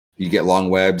 You get long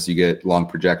webs, you get long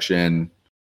projection.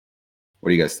 What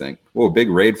do you guys think? Whoa, big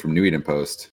raid from New Eden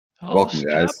Post. Oh, Welcome,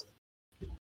 snap. guys.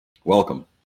 Welcome.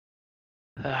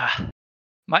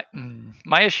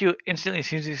 My issue instantly, as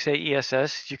soon as you say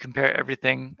ESS, you compare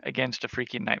everything against a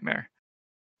freaking nightmare.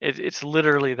 It's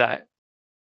literally that.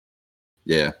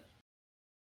 Yeah.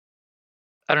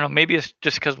 I don't know. Maybe it's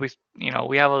just because we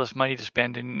have all this money to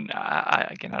spend, and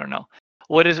I don't know.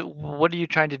 What are you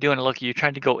trying to do in a Loki? Are you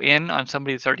trying to go in on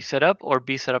somebody that's already set up, or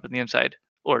be set up on the inside,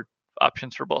 or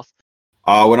options for both?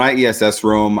 When I ESS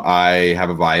roam, I have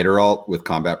a Viator alt with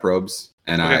combat probes,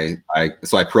 and Okay.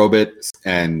 I probe it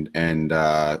and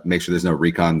make sure there's no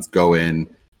recons. Go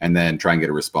in and then try and get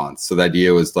a response. So the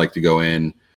idea was like to go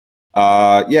in,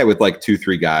 with like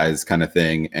 2-3 guys kind of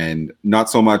thing, and not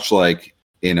so much like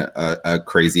in a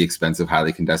crazy expensive,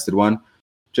 highly contested one.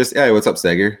 Just, hey, what's up,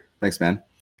 Sager? Thanks, man.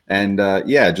 And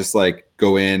just like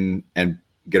go in and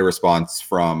get a response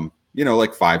from,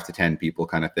 like 5 to 10 people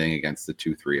kind of thing against the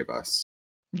 2-3 of us.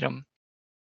 Yum.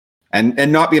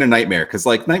 And not being a nightmare, because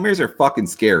like nightmares are fucking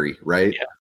scary, right? Yeah.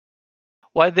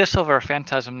 Why this over a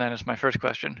phantasm then is my first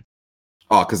question.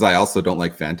 Oh, because I also don't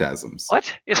like phantasms.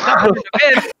 What? It's not hard to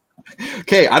win.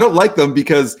 Okay, I don't like them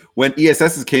because when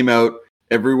ESSs came out,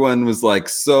 everyone was like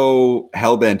so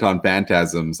hell-bent on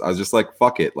phantasms. I was just like,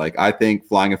 fuck it. Like, I think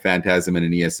flying a phantasm in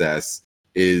an ESS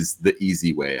is the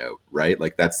easy way out, right?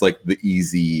 Like, that's like the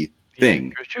easy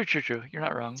thing. True. You're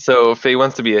not wrong. So Faye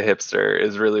wants to be a hipster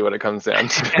is really what it comes down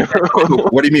to.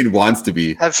 What do you mean wants to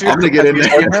be? Have you- I'm gonna get in have you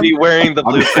there. seen him? Be wearing the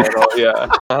blue panel,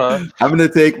 yeah. Uh-huh. I'm gonna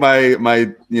take my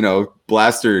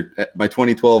blaster, my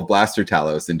 2012 blaster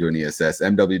Talos into an ESS,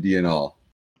 MWD and all.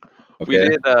 We Okay.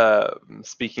 did,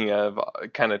 speaking of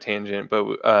kind of tangent,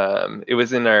 but it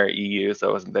was in our EU, so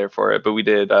I wasn't there for it. But we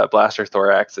did Blaster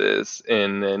Thoraxes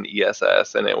in an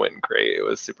ESS, and it went great. It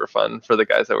was super fun for the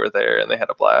guys that were there, and they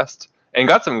had a blast. And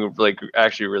got some, like,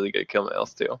 actually really good kill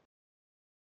nails, too.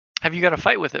 Have you got a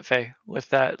fight with it, Faye? With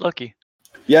that Loki?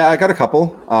 Yeah, I got a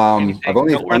couple. Anything I've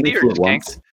only noteworthy or flew it just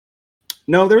once.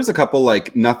 No, there was a couple,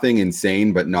 like nothing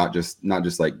insane, but not just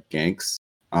like ganks.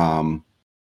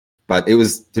 But it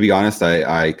was, to be honest,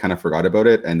 I kind of forgot about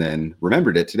it and then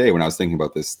remembered it today when I was thinking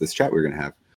about this chat we were gonna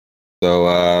have. So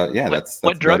that's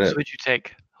what about drugs it. would you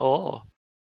take? Oh,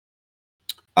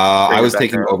 I Bring it was back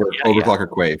taking down. Overclocker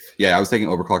Quaife. Yeah, I was taking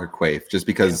Overclocker Quaife just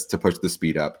because to push the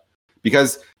speed up.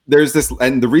 Because there's this,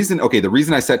 and the reason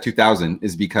I set 2000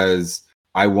 is because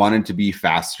I wanted to be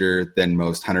faster than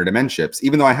most 100 MN ships.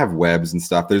 Even though I have webs and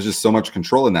stuff, there's just so much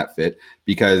control in that fit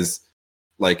because,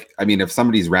 like, I mean, if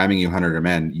somebody's ramming you 100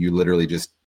 MN, you literally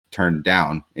just turn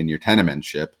down in your 10 MN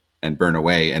ship and burn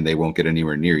away, and they won't get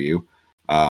anywhere near you.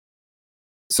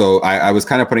 So I was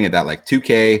kind of putting it that, like,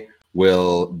 2K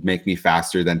will make me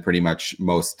faster than pretty much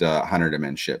most 100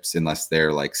 MN ships, unless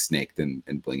they're like snaked and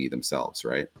blingy themselves,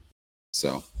 right?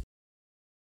 So,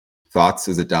 thoughts?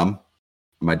 Is it dumb?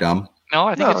 Am I dumb? no,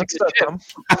 I think No, it's it's a good not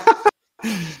chip.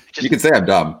 dumb. You can say I'm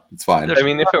dumb. It's fine. There's I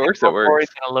mean, if it nothing works, it more boring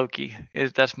works. than a Loki.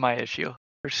 That's my issue.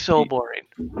 They're so boring.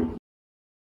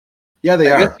 Yeah, they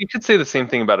I are. guess you could say the same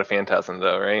thing about a Phantasm,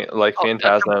 though, right? Like, Oh,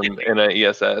 Phantasm absolutely. in an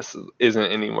ESS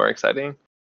isn't any more exciting.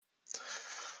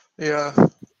 Yeah.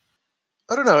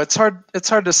 I don't know. It's hard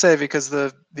to say because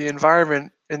the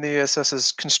environment in the ESS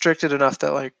is constricted enough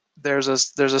that like there's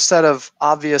a set of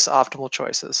obvious optimal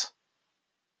choices.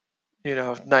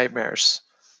 Nightmares,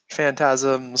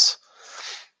 phantasms,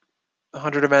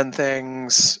 100 men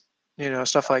things,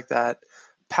 stuff like that.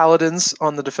 Paladins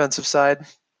on the defensive side.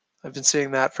 I've been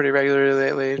seeing that pretty regularly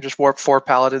lately. Just warp 4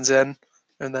 paladins in,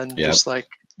 and then Yep. just like,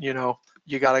 you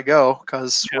gotta go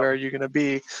because Yep. where are you gonna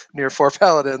be near 4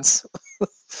 paladins?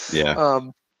 Yeah.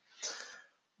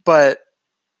 But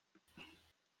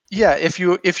yeah, if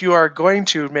you are going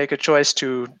to make a choice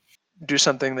to do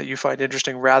something that you find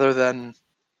interesting rather than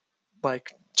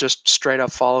like just straight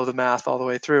up follow the math all the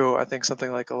way through, I think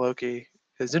something like a Loki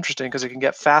is interesting because it can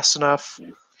get fast enough,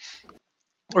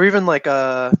 or even like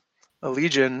a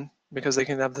Legion because they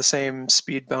can have the same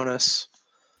speed bonus,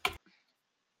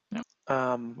 Yep.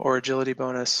 or agility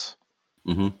bonus.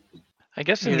 hmm I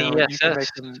guess in the You can make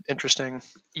ESS, them interesting.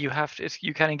 you have to.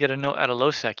 You kind of get a note out of low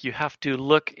sec. You have to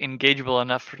look engageable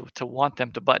enough to want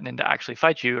them to button in to actually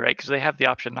fight you, right? Because they have the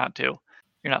option not to.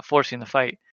 You're not forcing the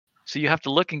fight, so you have to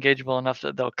look engageable enough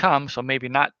that they'll come. So maybe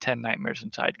not 10 nightmares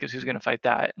inside, because who's going to fight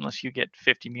that unless you get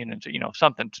 50 mutants or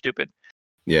something stupid.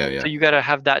 Yeah. So you got to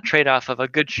have that trade-off of a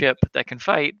good ship that can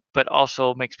fight, but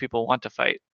also makes people want to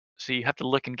fight. So you have to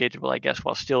look engageable, I guess,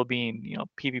 while still being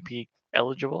PvP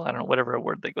eligible. I don't know, whatever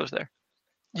word that goes there.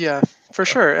 Yeah, for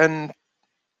sure.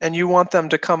 And you want them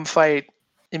to come fight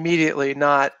immediately,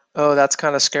 not, oh, that's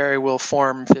kind of scary, we'll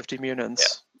form 50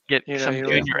 mutants. Get You know, some you,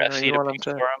 junior you know, SC you to want them peek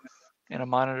to for them in a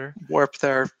monitor. warp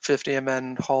their 50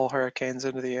 MN Hull Hurricanes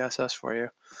into the ESS for you.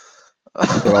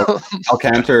 So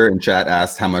Alcantor in chat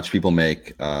asked how much people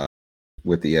make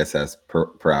with the ESS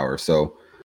per hour. So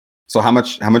how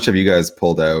much have you guys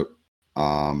pulled out?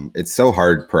 It's so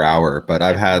hard per hour, but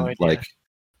I've had no like,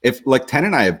 if like 10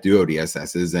 and I have duo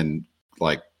ESSs and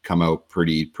like come out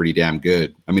pretty damn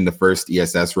good. I mean, the first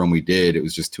ESS run we did, it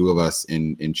was just two of us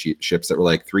in ships that were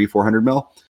like 300-400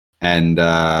 mil, and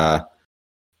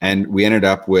we ended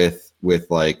up with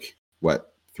like what,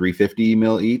 350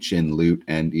 mil each in loot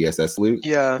and ESS loot.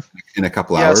 Yeah. In a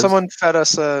couple Yeah, hours. someone fed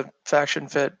us a faction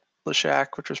fit Leshak,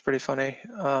 which was pretty funny.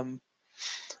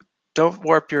 Don't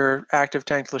warp your active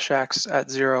tank Leshaks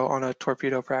at 0 on a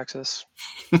torpedo praxis.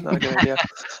 Not a good idea.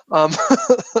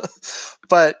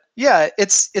 But yeah,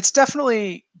 it's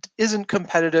definitely isn't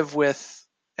competitive with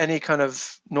any kind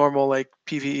of normal like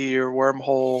PvE or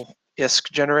wormhole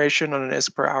ISK generation on an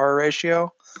ISK per hour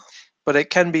ratio. But it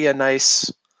can be a nice,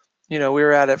 we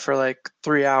were at it for like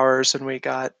 3 hours and we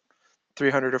got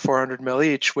 300 or 400 mil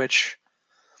each, which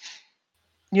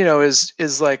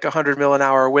is like 100 mil an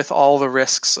hour with all the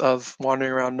risks of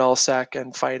wandering around nullsec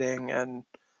and fighting and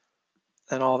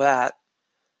all that.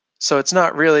 So it's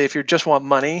not really, if you just want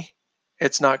money,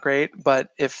 it's not great.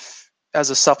 But if as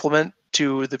a supplement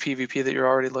to the PvP that you're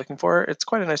already looking for, it's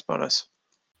quite a nice bonus.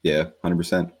 Yeah,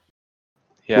 100%.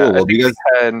 Yeah, cool. Well, I think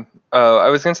I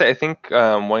was gonna say, I think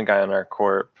one guy on our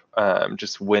corp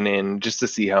just went in just to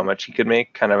see how much he could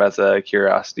make, kind of as a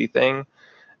curiosity thing.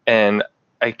 And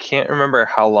I can't remember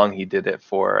how long he did it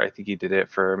for. I think he did it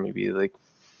for maybe like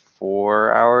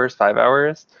 4 hours, 5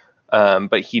 hours.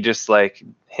 But he just like,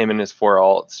 him and his 4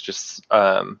 alts just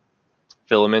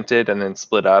filamented and then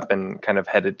split up and kind of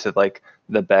headed to like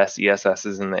the best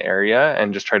ESSs in the area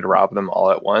and just tried to rob them all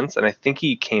at once. And I think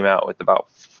he came out with about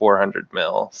 400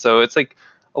 mil. So it's like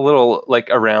a little like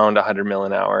around 100 mil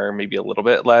an hour, maybe a little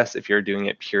bit less if you're doing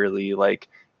it purely like,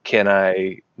 can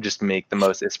I just make the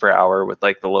most is per hour with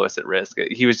like the lowest at risk?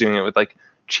 He was doing it with like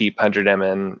cheap 100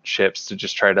 MN ships to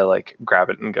just try to like grab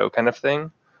it and go kind of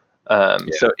thing.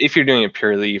 So if you're doing it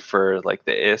purely for like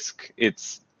the ISK,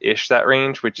 it's ish that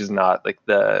range, which is not like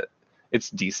it's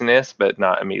decent ISK, but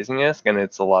not amazing ISK, and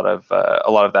it's a lot of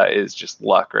that is just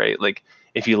luck, right? Like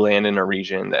if you land in a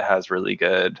region that has really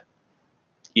good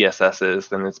ESSs,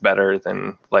 then it's better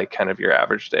than like kind of your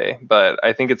average day. But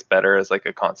I think it's better as like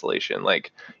a consolation,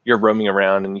 like you're roaming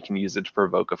around and you can use it to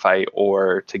provoke a fight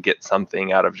or to get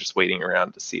something out of just waiting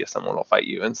around to see if someone will fight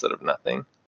you instead of nothing.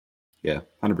 Yeah,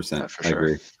 100%. Yeah, for I sure.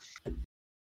 agree.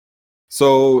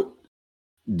 So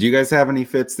do you guys have any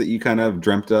fits that you kind of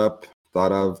dreamt up,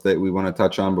 thought of, that we want to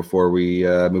touch on before we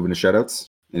move into shoutouts?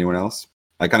 Anyone else?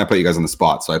 I kind of put you guys on the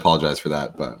spot, so I apologize for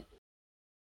that, but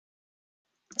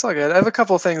it's all good. I have a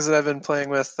couple of things that I've been playing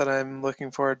with that I'm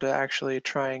looking forward to actually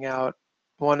trying out.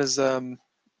 One is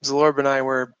Zalorb and I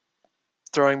were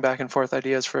throwing back and forth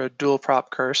ideas for a dual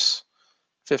prop curse,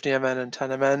 50 MN and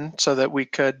 10 MN, so that we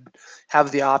could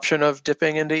have the option of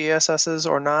dipping into ESSs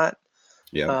or not.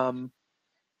 yeah.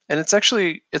 And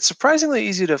it's surprisingly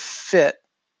easy to fit.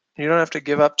 You don't have to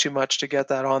give up too much to get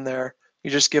that on there.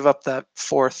 You just give up that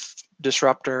 4th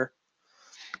disruptor,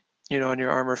 on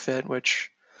your armor fit, which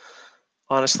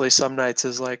honestly some nights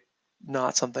is like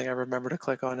not something I remember to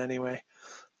click on anyway.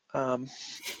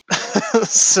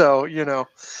 So,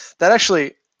 that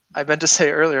actually, I meant to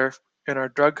say earlier in our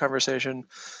drug conversation,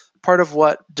 part of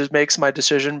what makes my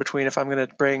decision between if I'm going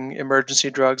to bring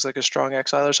emergency drugs like a strong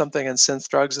exile or something and synth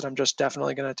drugs that I'm just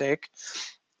definitely going to take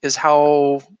is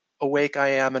how awake I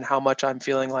am and how much I'm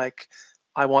feeling like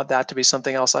I want that to be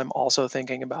something else I'm also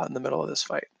thinking about in the middle of this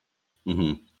fight.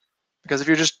 Mm-hmm. Because if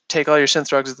you just take all your synth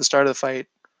drugs at the start of the fight,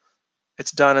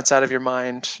 it's done, it's out of your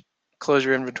mind, close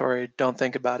your inventory, don't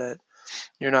think about it.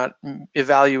 You're not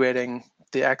evaluating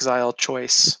the exile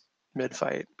choice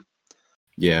mid-fight.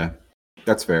 Yeah,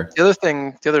 that's fair.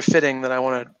 The other fitting that I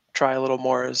want to try a little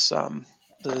more is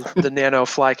the nano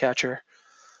flycatcher.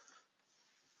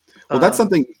 Well, that's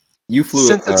something you flew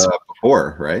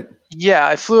before, right? Yeah,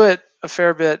 I flew it a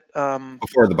fair bit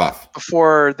before the buff.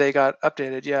 Before they got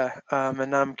updated, yeah.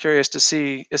 And I'm curious to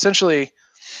see, essentially,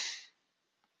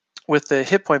 with the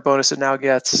hit point bonus it now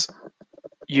gets,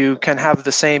 you can have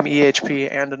the same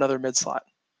EHP and another mid slot.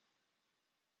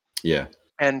 Yeah.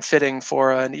 And fitting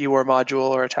for an EWAR module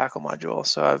or a tackle module.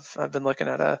 So I've been looking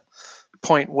at a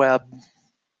Point Web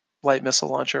light missile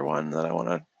launcher one that I want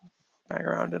to bang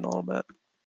around in a little bit.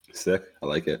 Sick. I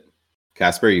like it.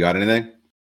 Casper, you got anything?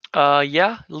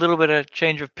 Yeah, a little bit of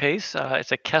change of pace.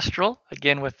 It's a Kestrel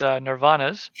again with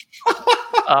Nirvanas.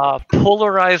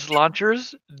 Polarized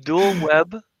launchers, dual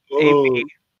web, Oh, AB,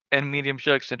 and medium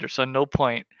shield extender. So no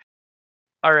point.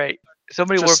 All right,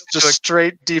 somebody warp Just into a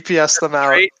straight DPS them out.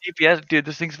 straight DPS, dude.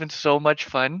 This thing's been so much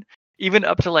fun. Even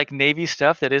up to like Navy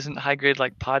stuff that isn't high grade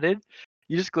like potted.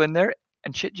 You just go in there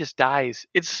and shit just dies.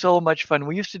 It's so much fun.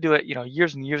 We used to do it,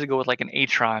 years and years ago with like an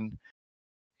Atron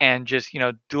and just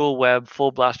dual web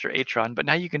full blaster Atron. But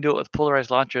now you can do it with polarized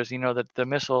launchers. The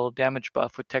missile damage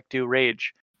buff with Tech 2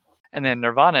 Rage. And then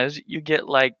Nirvanas, you get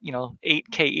like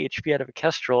 8k HP out of a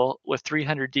Kestrel with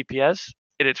 300 DPS,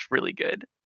 and it's really good.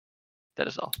 That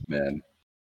is all. man,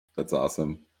 that's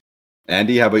awesome.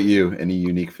 Andy, how about you? Any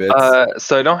unique fits?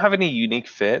 So I don't have any unique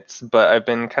fits, but I've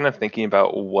been kind of thinking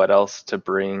about what else to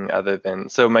bring other than.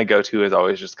 So my go-to is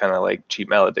always just kind of like cheap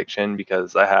malediction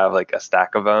because I have like a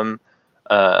stack of them.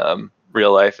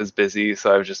 Real life is busy,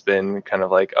 so I've just been kind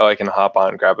of like, oh, I can hop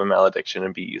on, grab a malediction,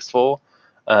 and be useful.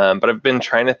 But I've been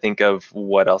trying to think of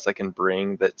what else I can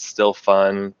bring that's still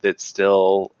fun, that's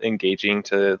still engaging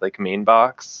to like main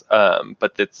box,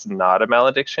 but that's not a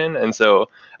malediction. And so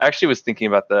I actually was thinking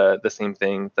about the same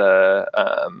thing,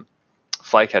 the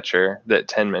flycatcher that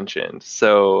Ten mentioned.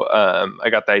 So I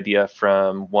got the idea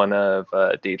from one of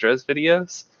Daedra's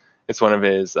videos. It's one of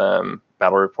his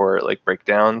battle report like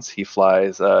breakdowns. He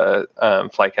flies a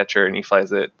flycatcher, and he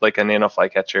flies it like a nano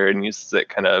flycatcher and uses it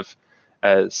kind of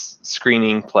as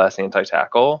screening plus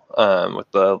anti-tackle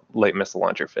with the light missile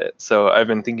launcher fit. So I've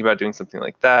been thinking about doing something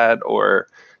like that, or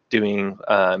doing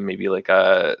maybe like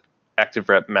a active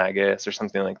rep Magus or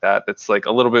something like that. That's like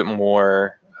a little bit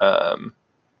more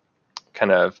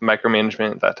kind of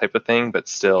micromanagement, that type of thing, but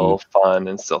still fun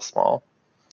and still small.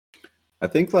 I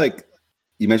think like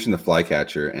you mentioned the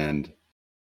flycatcher, and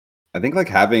I think like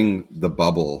having the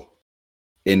bubble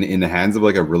in the hands of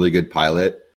like a really good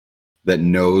pilot that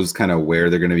knows kind of where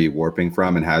they're going to be warping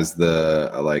from and has the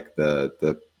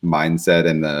the mindset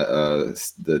and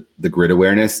the grid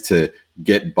awareness to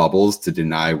get bubbles to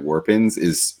deny warp-ins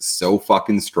is so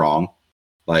fucking strong.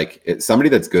 Like somebody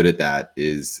that's good at that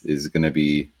is going to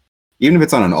be, even if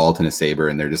it's on an alt and a saber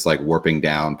and they're just like warping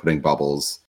down, putting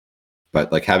bubbles,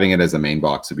 but like having it as a main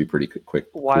box would be pretty quick.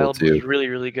 Wild cool too. was really,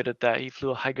 really good at that. He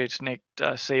flew a high grade snake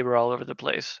saber all over the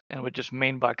place, and with just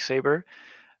main box saber,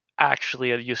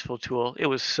 actually a useful tool. It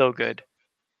was so good.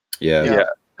 Yeah.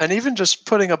 And even just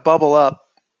putting a bubble up,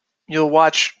 you'll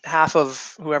watch half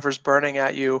of whoever's burning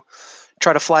at you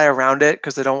try to fly around it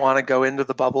because they don't want to go into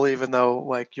the bubble, even though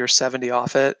like you're 70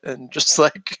 off it, and just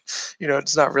like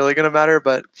it's not really going to matter.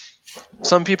 But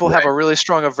some people have a really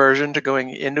strong aversion to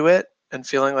going into it and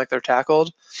feeling like they're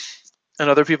tackled, and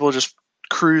other people just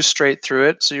cruise straight through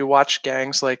it. So you watch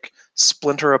gangs like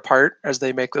splinter apart as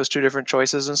they make those two different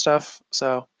choices and stuff.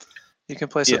 So you can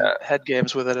play some head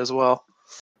games with it as well.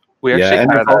 We actually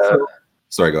had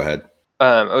sorry, go ahead.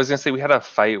 I was gonna say we had a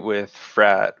fight with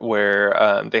Frat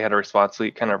where they had a response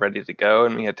fleet kind of ready to go,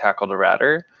 and we had tackled a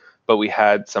Ratter, but we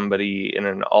had somebody in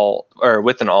an alt or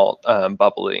with an alt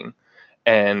bubbling.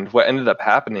 And what ended up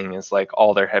happening is like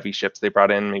all their heavy ships, they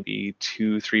brought in maybe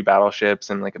 2-3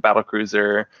 battleships and like a battle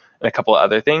cruiser and a couple of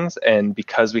other things. And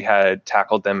because we had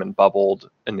tackled them and bubbled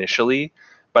initially,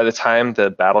 by the time the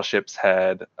battleships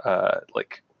had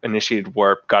like initiated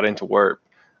warp, got into warp,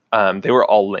 they were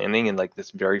all landing in like this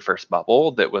very first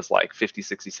bubble that was like 50,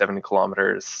 60, 70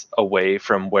 kilometers away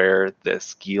from where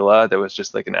this Gila that was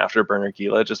just like an afterburner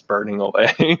Gila just burning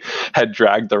away had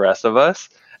dragged the rest of us.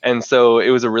 And so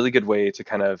it was a really good way to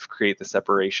kind of create the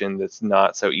separation that's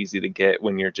not so easy to get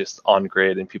when you're just on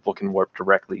grid and people can warp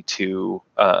directly to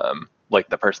like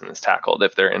the person that's tackled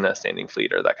if they're in a standing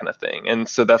fleet or that kind of thing. And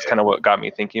so that's kind of what got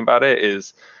me thinking about it.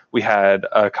 Is we had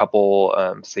a couple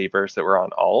sabers that were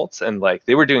on alts, and like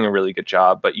they were doing a really good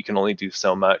job, but you can only do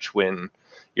so much when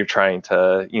you're trying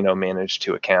to manage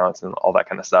 2 accounts and all that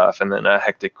kind of stuff, and then a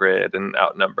hectic grid and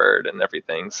outnumbered and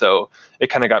everything. So it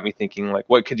kind of got me thinking, like,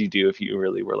 what could you do if you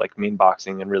really were like main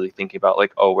boxing and really thinking about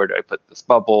like, oh, where do I put this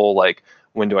bubble, like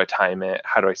when do I time it,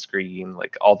 how do I screen,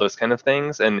 like all those kind of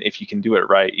things. And if you can do it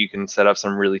right, you can set up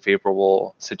some really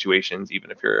favorable situations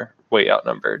even if you're way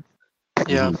outnumbered.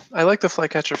 Yeah, I like the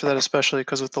flycatcher for that, especially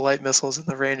because with the light missiles and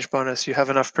the range bonus, you have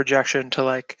enough projection to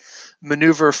like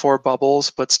maneuver 4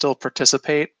 bubbles, but still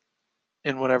participate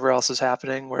in whatever else is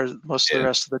happening. Whereas most of the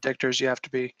rest of the dictors, you have to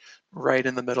be right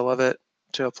in the middle of it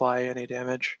to apply any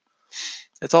damage.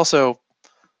 It's also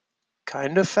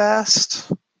kind of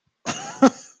fast.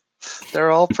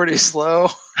 They're all pretty slow.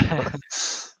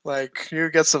 Like you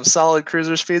get some solid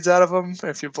cruiser speeds out of them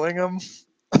if you bling them.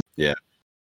 Yeah.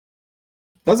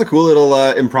 That was a cool little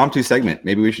impromptu segment.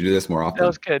 Maybe we should do this more often. That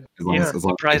was good. As long Yeah. as we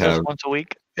Surprise us have- once a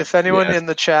week. If anyone Yeah. in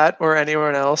the chat or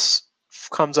anyone else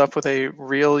comes up with a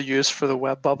real use for the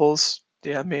web bubbles,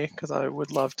 DM me because I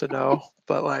would love to know.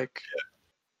 But like,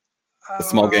 a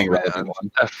small gang man. relevant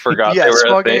one. I forgot Yeah, they were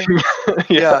small a thing.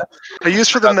 Yeah, a use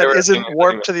for them Forgot they that were a isn't thing.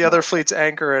 warp to the other fleet's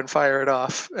anchor and fire it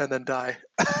off and then die.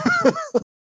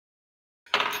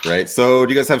 Right. So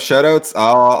do you guys have shout outs?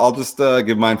 I'll just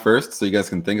give mine first so you guys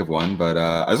can think of one. But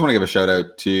I just want to give a shout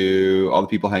out to all the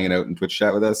people hanging out in Twitch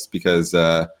chat with us because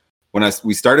when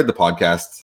we started the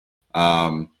podcast,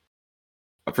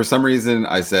 for some reason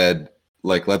I said,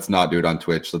 like, let's not do it on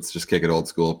Twitch. Let's just kick it old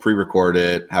school, pre-record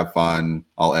it, have fun.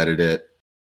 I'll edit it.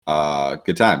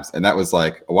 Good times. And that was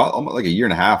like a while, almost like a year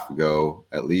and a half ago,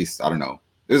 at least. I don't know.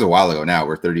 It was a while ago now.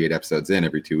 We're 38 episodes in.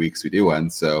 Every 2 weeks we do one.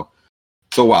 So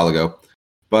a while ago.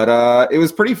 But it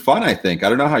was pretty fun, I think. I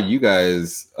don't know how you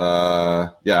guys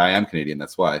yeah, I am Canadian,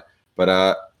 that's why.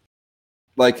 But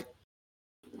like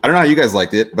I don't know how you guys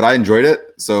liked it, but I enjoyed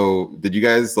it. So did you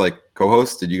guys like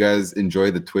co-host? Did you guys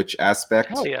enjoy the Twitch aspect?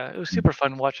 Hell yeah, it was super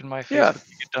fun watching my face Yeah. with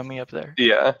you dummy up there.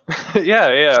 Yeah.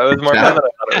 Yeah. It was more fun than I thought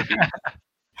it would be.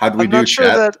 How'd we I'm do, not sure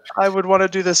chat? that I would want to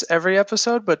do this every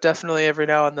episode, but definitely every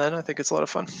now and then. I think it's a lot of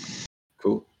fun.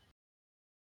 Cool.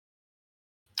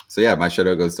 So yeah, my shout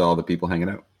out goes to all the people hanging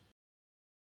out.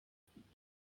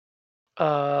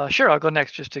 Sure, I'll go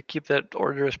next just to keep that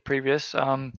order as previous.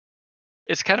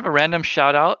 It's kind of a random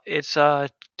shout out. It's to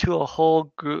a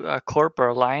whole group, corp or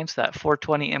alliance, that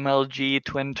 420 MLG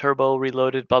twin turbo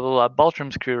reloaded blah blah blah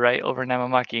Baltram's crew, right, over in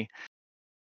Namamaki.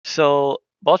 So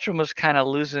Baltram was kind of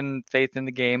losing faith in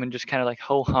the game and just kind of like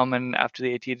ho humming after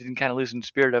the AT, didn't kind of losing the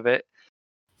spirit of it.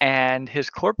 And his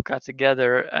corp got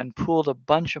together and pooled a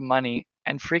bunch of money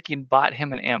and freaking bought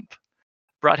him an imp,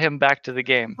 brought him back to the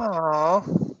game.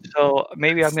 Aww. So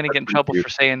maybe I'm going to That's get in pretty trouble cute. for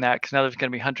saying that because now there's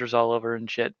going to be hunters all over and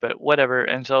shit, but whatever.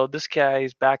 And so this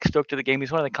guy's back stoked to the game.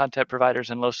 He's one of the content providers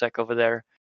in LoSec over there.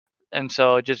 And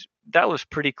so just that was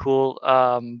pretty cool.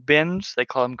 Bins, they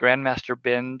call him Grandmaster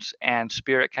Bins, and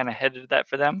Spirit kind of headed that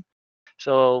for them.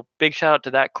 So big shout out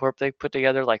to that corp. They put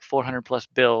together like 400 plus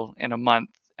bill in a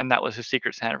month, and that was his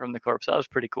secret Santa from the corp. So that was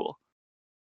pretty cool.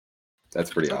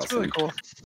 That's pretty That's awesome. really cool.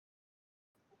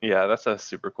 Yeah, that's a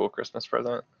super cool Christmas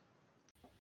present.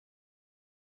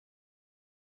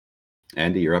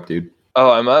 Andy, you're up, dude.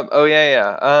 Oh, I'm up. Oh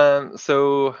yeah.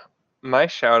 So my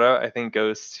shout out I think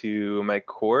goes to my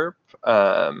corp,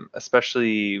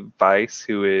 especially Vice,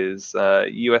 who is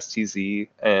USTZ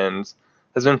and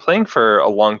has been playing for a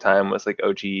long time, was like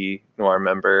OG Noir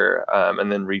member, and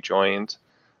then rejoined.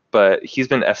 But he's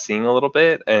been FCing a little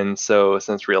bit, and so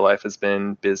since real life has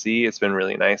been busy, it's been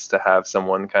really nice to have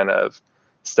someone kind of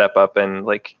step up and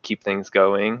like keep things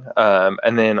going.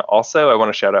 And then also I want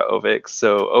to shout out Ovix.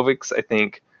 So Ovix, I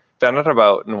think, found out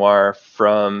about Noir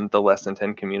from the Less Than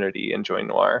 10 community and joined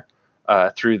Noir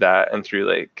through that and through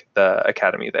like the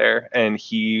academy there. And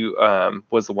he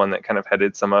was the one that kind of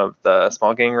headed some of the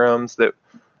small gang rooms that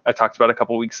I talked about a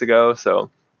couple weeks ago. So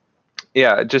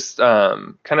yeah, just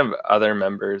kind of other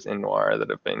members in Noir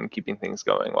that have been keeping things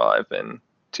going while I've been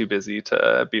too busy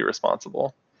to be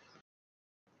responsible.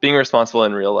 Being responsible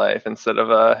in real life instead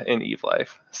of in Eve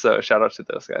life. So shout out to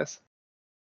those guys.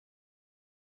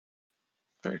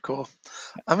 Very cool.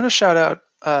 I'm going to shout out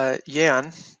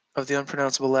Yan of the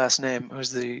unpronounceable last name,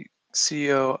 who's the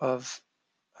CEO of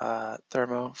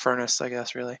Thermo Furnace, I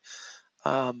guess, really.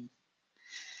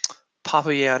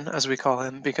 Papa Yan, as we call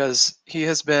him, because he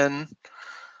has been,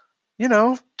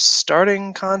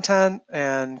 starting content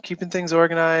and keeping things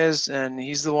organized. And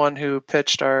he's the one who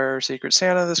pitched our Secret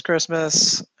Santa this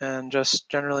Christmas and just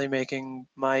generally making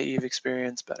my Eve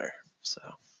experience better. So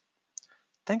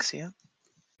thanks, Yan.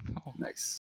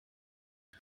 Nice.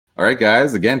 All right,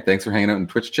 guys. Again, thanks for hanging out in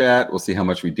Twitch chat. We'll see how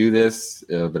much we do this,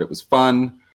 but it was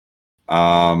fun.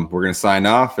 We're going to sign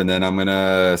off, and then I'm going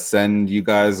to send you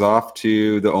guys off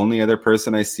to the only other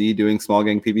person I see doing small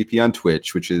gang PvP on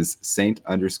Twitch, which is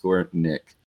Saint_Nick.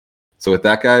 So with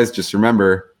that, guys, just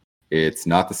remember, it's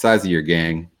not the size of your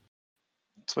gang.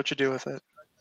 It's what you do with it.